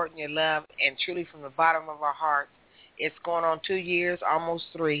support and your love, and truly from the bottom of our hearts. It's going on 2 years, almost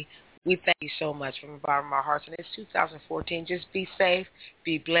 3. We thank you so much from the bottom of our hearts. And it's 2014. Just be safe,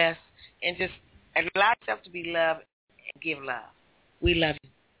 be blessed, and just allow yourself to be loved and give love. We love you.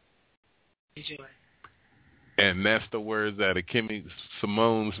 Enjoy. And that's the words out of Kimmy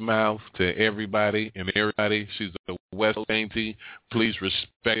Simone's mouth to everybody and everybody. She's a West Auntie. Please respect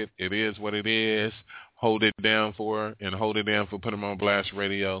it. It is what it is. Hold it down for her and hold it down for Put 'Em On Blast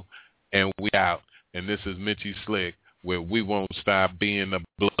Radio. And we out. And this is Mitchie Slick, where we won't stop being the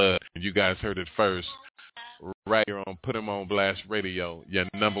blood. And you guys heard it first right here on Put 'Em On Blast Radio, your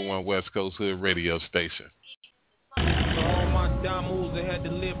number one West Coast hood radio station.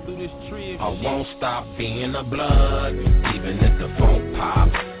 I won't stop being the blood, even if the phone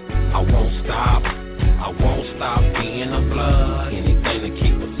pops. I won't stop being the blood. Anything to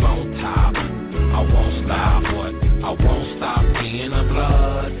keep us on top. I won't stop being the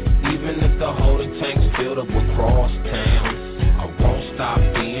blood, even if the holding tank's filled up with cross towns. I won't stop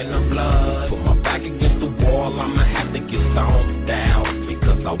being the blood. Put my back against the wall, I'ma have to get stoned down,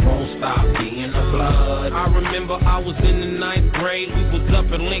 because I won't stop being the blood. I remember I was in the 9th grade. We was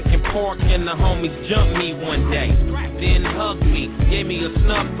up in Lincoln Park and the homies jumped me one day. Then hugged me, gave me a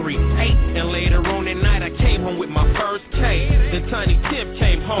snub 3-8. And later on that night I came home with my first K. The tiny tip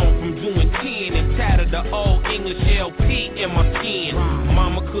came home from doing 10 and tattered the old English LP in my skin.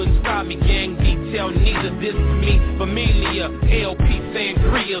 Mama couldn't stop me, gang detail neither. This is me, Familia, LP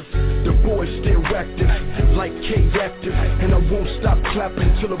Sangrias. The boys still active, like K active. And I won't stop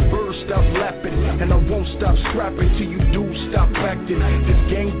clapping till the birds stop lapping. And I won't stop scrapping till you dudes stop acting. This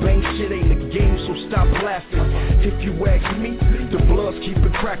gangbang shit ain't a game, so stop laughing. If you ask me, the bloods keep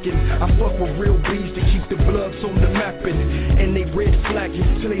it cracking. I fuck with real bees to keep the bloods on the mapping. And they red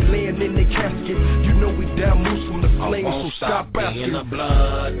flagging till they land in their casket. You know we down loose from the flames, so stop asking. Being the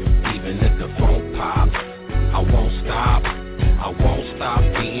blood, even if the phone pops. I won't stop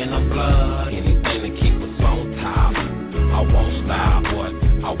being the blood. Anything to keep us on top. I won't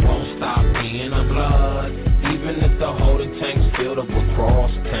stop being the blood, even if the holding tank's filled up with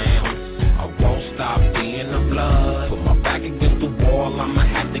cross towns. I won't stop being the blood. Put my back against the wall, I'ma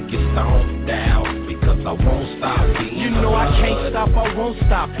have to get stoned down, because I won't stop being You know I can't stop, I won't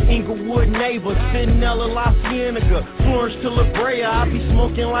stop. Inglewood neighbor, Centinela, La Cienega, Florence to La Brea. I be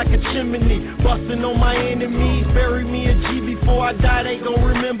smoking like a chimney, busting on my enemies. Bury me a G before I die, they gon'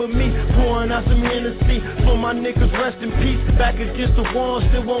 remember me. Pouring out some Hennessy for my niggas, rest in peace. Back against the wall,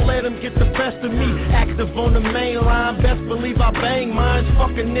 still won't let them get the best of me. Active on the main line, best believe I bang mines.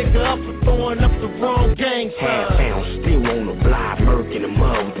 Fuck a nigga up for throwing up the wrong gang sign. Half pound, still on the block, murking them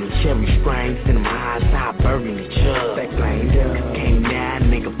up with them cherry strings. Send them high side, burgundy chub. They blamed up. Came down,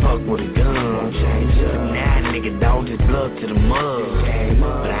 nigga fuck with a gun. Change up. Now nigga dog just blood to the mud.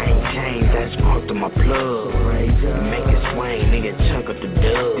 But I ain't changed, that's part of my plug. Make it swing, nigga chunk up the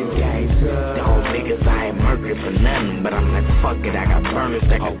dub. Dog niggas, I ain't murky for nothing, but I'm like, fuck it, I got burners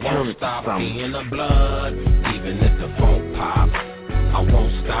that can turn it to something. Being the blood, even if the phone pops. I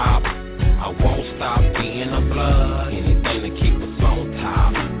won't stop being the blood. Anything to keep us on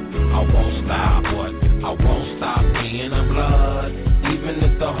top. I won't stop being the blood, even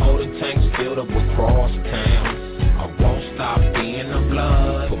if the holding tank's filled up with cross towns. I won't stop being the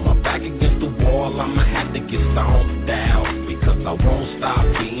blood. Put my back against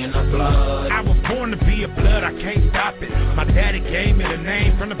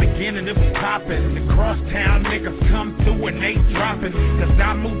From the beginning it was poppin'. The crosstown niggas come through and they droppin'. Cause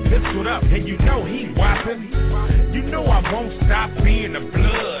I move pistoled up and you know he whoppin'. You know I won't stop being the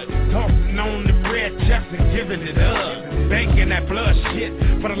blood. Tossing on the red chest and giving it up. Banking that blood shit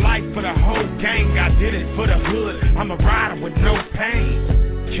for the life of the whole gang. I did it for the hood. I'm a rider with no pain.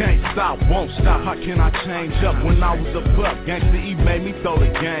 Can't stop, won't stop, how can I change up? When I was a buck, Gangsta E made me throw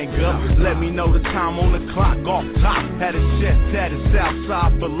the gang up. Let me know the time on the clock, off top. Had a chest tatted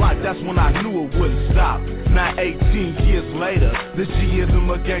Southside for life, that's when I knew it wouldn't stop. Now 18 years later, the G-ism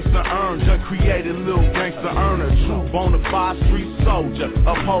of gangsta earned. Just created little gangsta earner. True bonafide street soldier,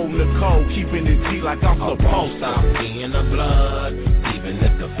 upholding the code, keeping it G like I'm supposed to. I won't stop being the blood, even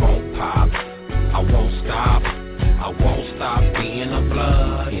if the phone pops. I won't stop. I won't stop being the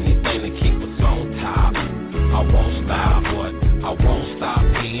blood, anything to keep us on top. I won't stop, but I won't stop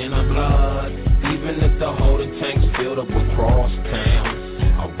being the blood, even if the holding tank's filled up with cross towns.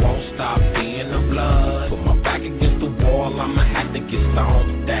 I won't stop being the blood, put my back against the wall, I'ma have to get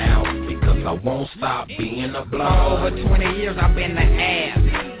stoned down, because I won't stop being the blood. Over 20 years I've been the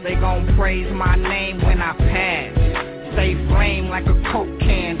ass, they gon' praise my name when I pass. Stay flame like a Coke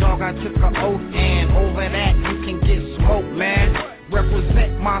can, dog, I took an oath, and over that you can get smoked, man.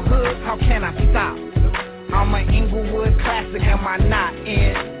 Represent my hood, how can I stop? I'm an Inglewood classic, am I not?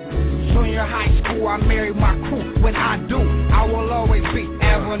 In junior high school, I married my crew. When I do, I will always be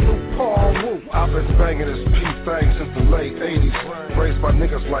Avenue Paul Wu. I've been banging this P-thing since the late 80s. Raised by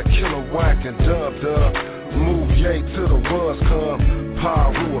niggas like Killer Wack and Dub Dub. Move yay till the was come.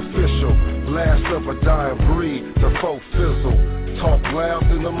 Pyro official. Last of a dying breed, the folk fizzle. Talk loud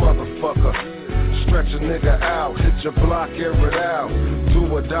than the motherfucker. Stretch a nigga out, hit your block, air it out. Do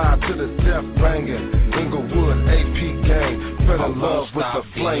or die to the death banging. Inglewood AP gang, fell in love with the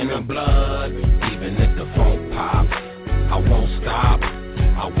flaming blood, even if the phone pops. I won't stop.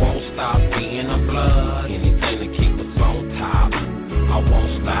 I won't stop being the blood, anything to keep us on top. I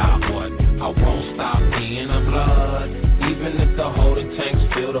won't stop, but I won't stop being the blood, even if the holding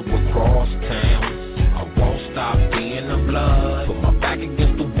tank's filled up with cross towns. I won't stop being the blood, put my back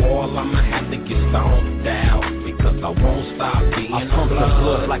against the wall, I'ma have to get stoned down, because I won't stop being the blood. I pump the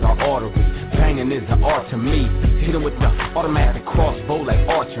blood like an artery, banging is an art to me. Hit him with the automatic crossbow like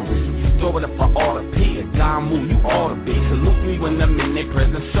archery. Throw it up for RP, a dime move, you ought to be. Salute me when I'm in their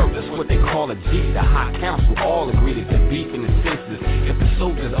presence, service, what they call a G. The high council all agree that the beef in the senses. If the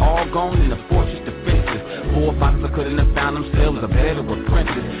soldiers all gone in the fortress defenses, 4 or 5 couldn't have found themselves a better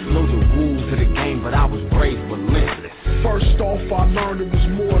apprentice. Know the rules of the game, but I was brave, relentless. First off, I learned it was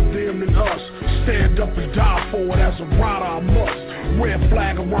more them than us. Stand up and die for it, as a rider I must. Red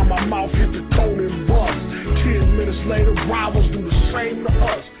flag around my mouth, hit the cone and bust. 10 minutes later, rivals do the same to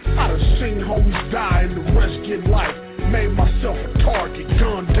us. I done seen homies die and the rest get life. Made myself a target,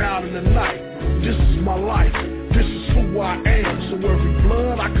 gunned down in the night. This is my life, this is who I am. So every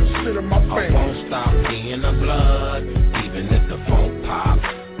blood I consider my family. I won't stop being the blood, even if the phone pops.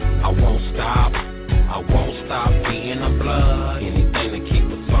 I won't stop. I won't stop being the blood, anything to keep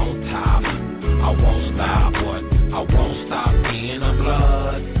us on top. I won't stop, but I won't stop being the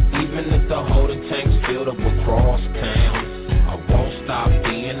blood, even if the holding tank's filled up with cross towns. I won't stop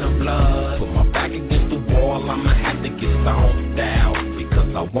being the blood, put my back against the wall, I'ma have to get stoned down,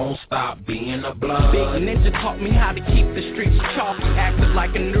 because I won't stop being the blood. Big Ninja taught me how to keep the streets chalky. Acted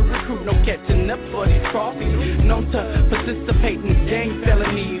like a new recruit, no catching up for these trophies. Known to participate in gang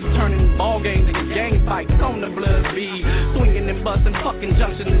felonies, turning ball games into gang fights on the blood bead. Swinging and busting, fucking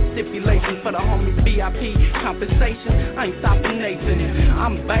junction and stipulation for the homies VIP compensation. I ain't stopping Nathan.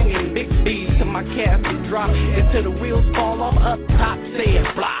 I'm banging big B's till my casket drop, until the wheels fall off up top, saying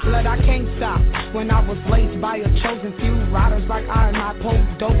fly. Blood, I can't stop. When I was laced by a chosen few riders like I and I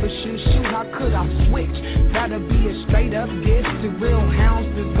poke dope and shoot. How could I switch? Gotta be a straight up diss. The real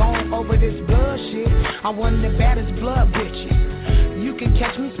hounds is going over this bullshit. I'm one of the baddest blood bitches. You can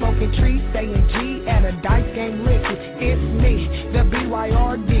catch me smoking trees, staying G at a dice game liquid. It's me, the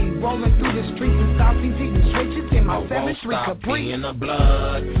BYRD, rolling through the streets and stopping hitting switches in my 7-3 Capri. I won't stop being the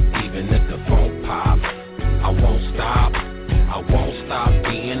blood, even if the phone pops. I won't stop. I won't stop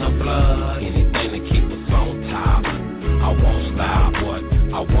being the blood, anything to keep us on top. I won't stop, but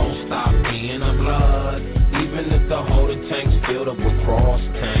I won't stop being the blood, even if the holding tank's filled up with cross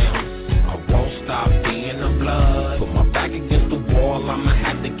towns. I won't stop being the blood, put my back against the wall, I'ma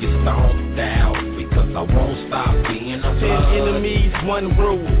have to get stoned down, because I won't stop being the blood. 10 enemies, one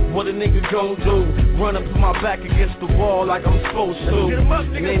rule, what a nigga gon' do? Run up my back against the wall like I'm supposed to.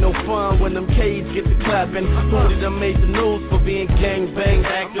 It ain't no fun when them K's get to clapping. Who done made the news for being gang bang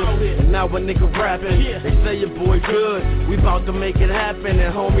active? And now a nigga rapping, they say your boy good. We bout to make it happen,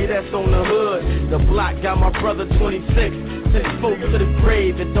 and homie, that's on the hood. The block got my brother 26. Send folk to the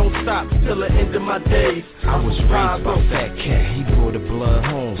grave and don't stop till the end of my days. I was raised by Fat Cat, he brought the blood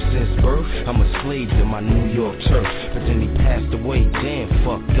home since birth. I'm a slave to my New York turf, but then he passed away, damn,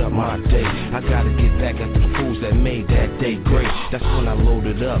 fucked up my day. I gotta get back at the fools that made that day great. That's when I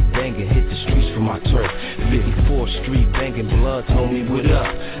loaded up, banging, hit the streets for my turf. 54th Street, banging, blood told me what up.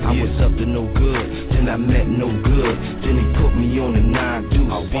 I was up to no good, then I met no good. Then he put me on the 9 deuce.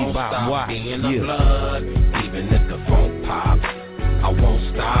 I won't stop being the blood, even if the phone pops. I won't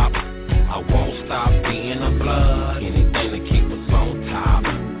stop, I won't stop being the blood. Anything to keep us on top.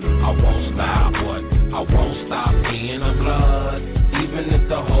 I won't stop, what? I won't stop being the blood, even if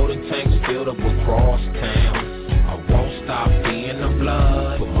the holding tank's filled up with cross towns. I won't stop being the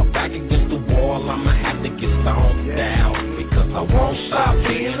blood. Put my back against the wall, I'ma have to get stomped down. Because I won't stop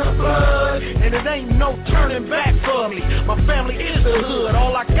being the blood, and it ain't no turning back for me. My family is the hood,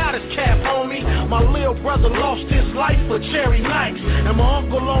 all I got is cap on me. My little brother lost his life for cherry nights, and my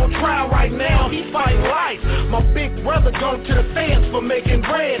uncle on trial right now, he fighting life. My big brother gone to the fans for making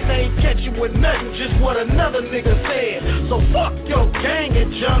bread. They ain't catch you with nothing, just what another nigga said. So fuck your gang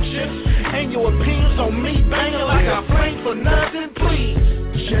injunctions and your opinions on me banging like I flame for nothing, please.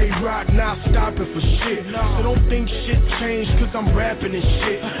 J-Rock not stopping for shit, so don't think shit changed cause I'm rapping and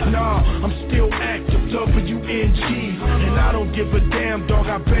shit. Nah, I'm still active, WNG, and I don't give a damn, dog,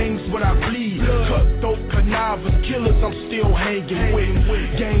 I bangs what I bleed. Cutthroat connivers, killers I'm still hanging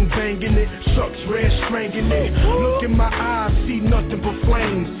with. Gang banging it, sucks red strangling it. Look in my eyes, see nothing but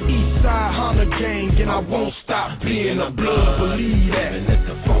flames. Eastside Honda gang, and I won't stop being a blood, believe that. Even if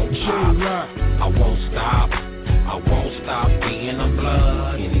the phone J-Rock, I won't stop, I won't stop being the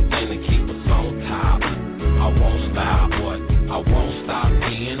blood. Anything to keep us on top. I won't stop, what? I won't stop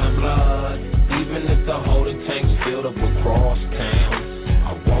being the blood, even if the holding tank's filled up with cross towns.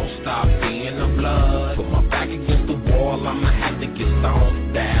 I won't stop being the blood. Put my back against the wall, I'ma have to get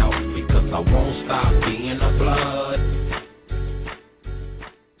stomped down. Because I won't stop being the blood.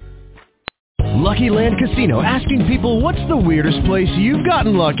 Lucky Land Casino, asking people, what's the weirdest place you've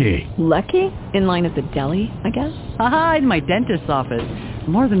gotten lucky? Lucky? In line at the deli, I guess? Aha, in my dentist's office.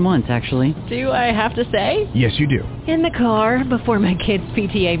 More than once, actually. Do I have to say? Yes, you do. In the car before my kids'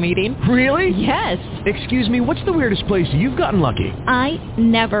 PTA meeting. Really? Yes. Excuse me, what's the weirdest place you've gotten lucky? I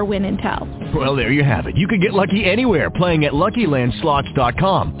never win and tell. Well, there you have it. You can get lucky anywhere, playing at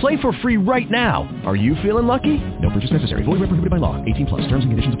LuckyLandSlots.com. Play for free right now. Are you feeling lucky? No purchase necessary. Void where prohibited by law. 18+. Terms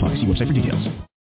and conditions apply. See website for details.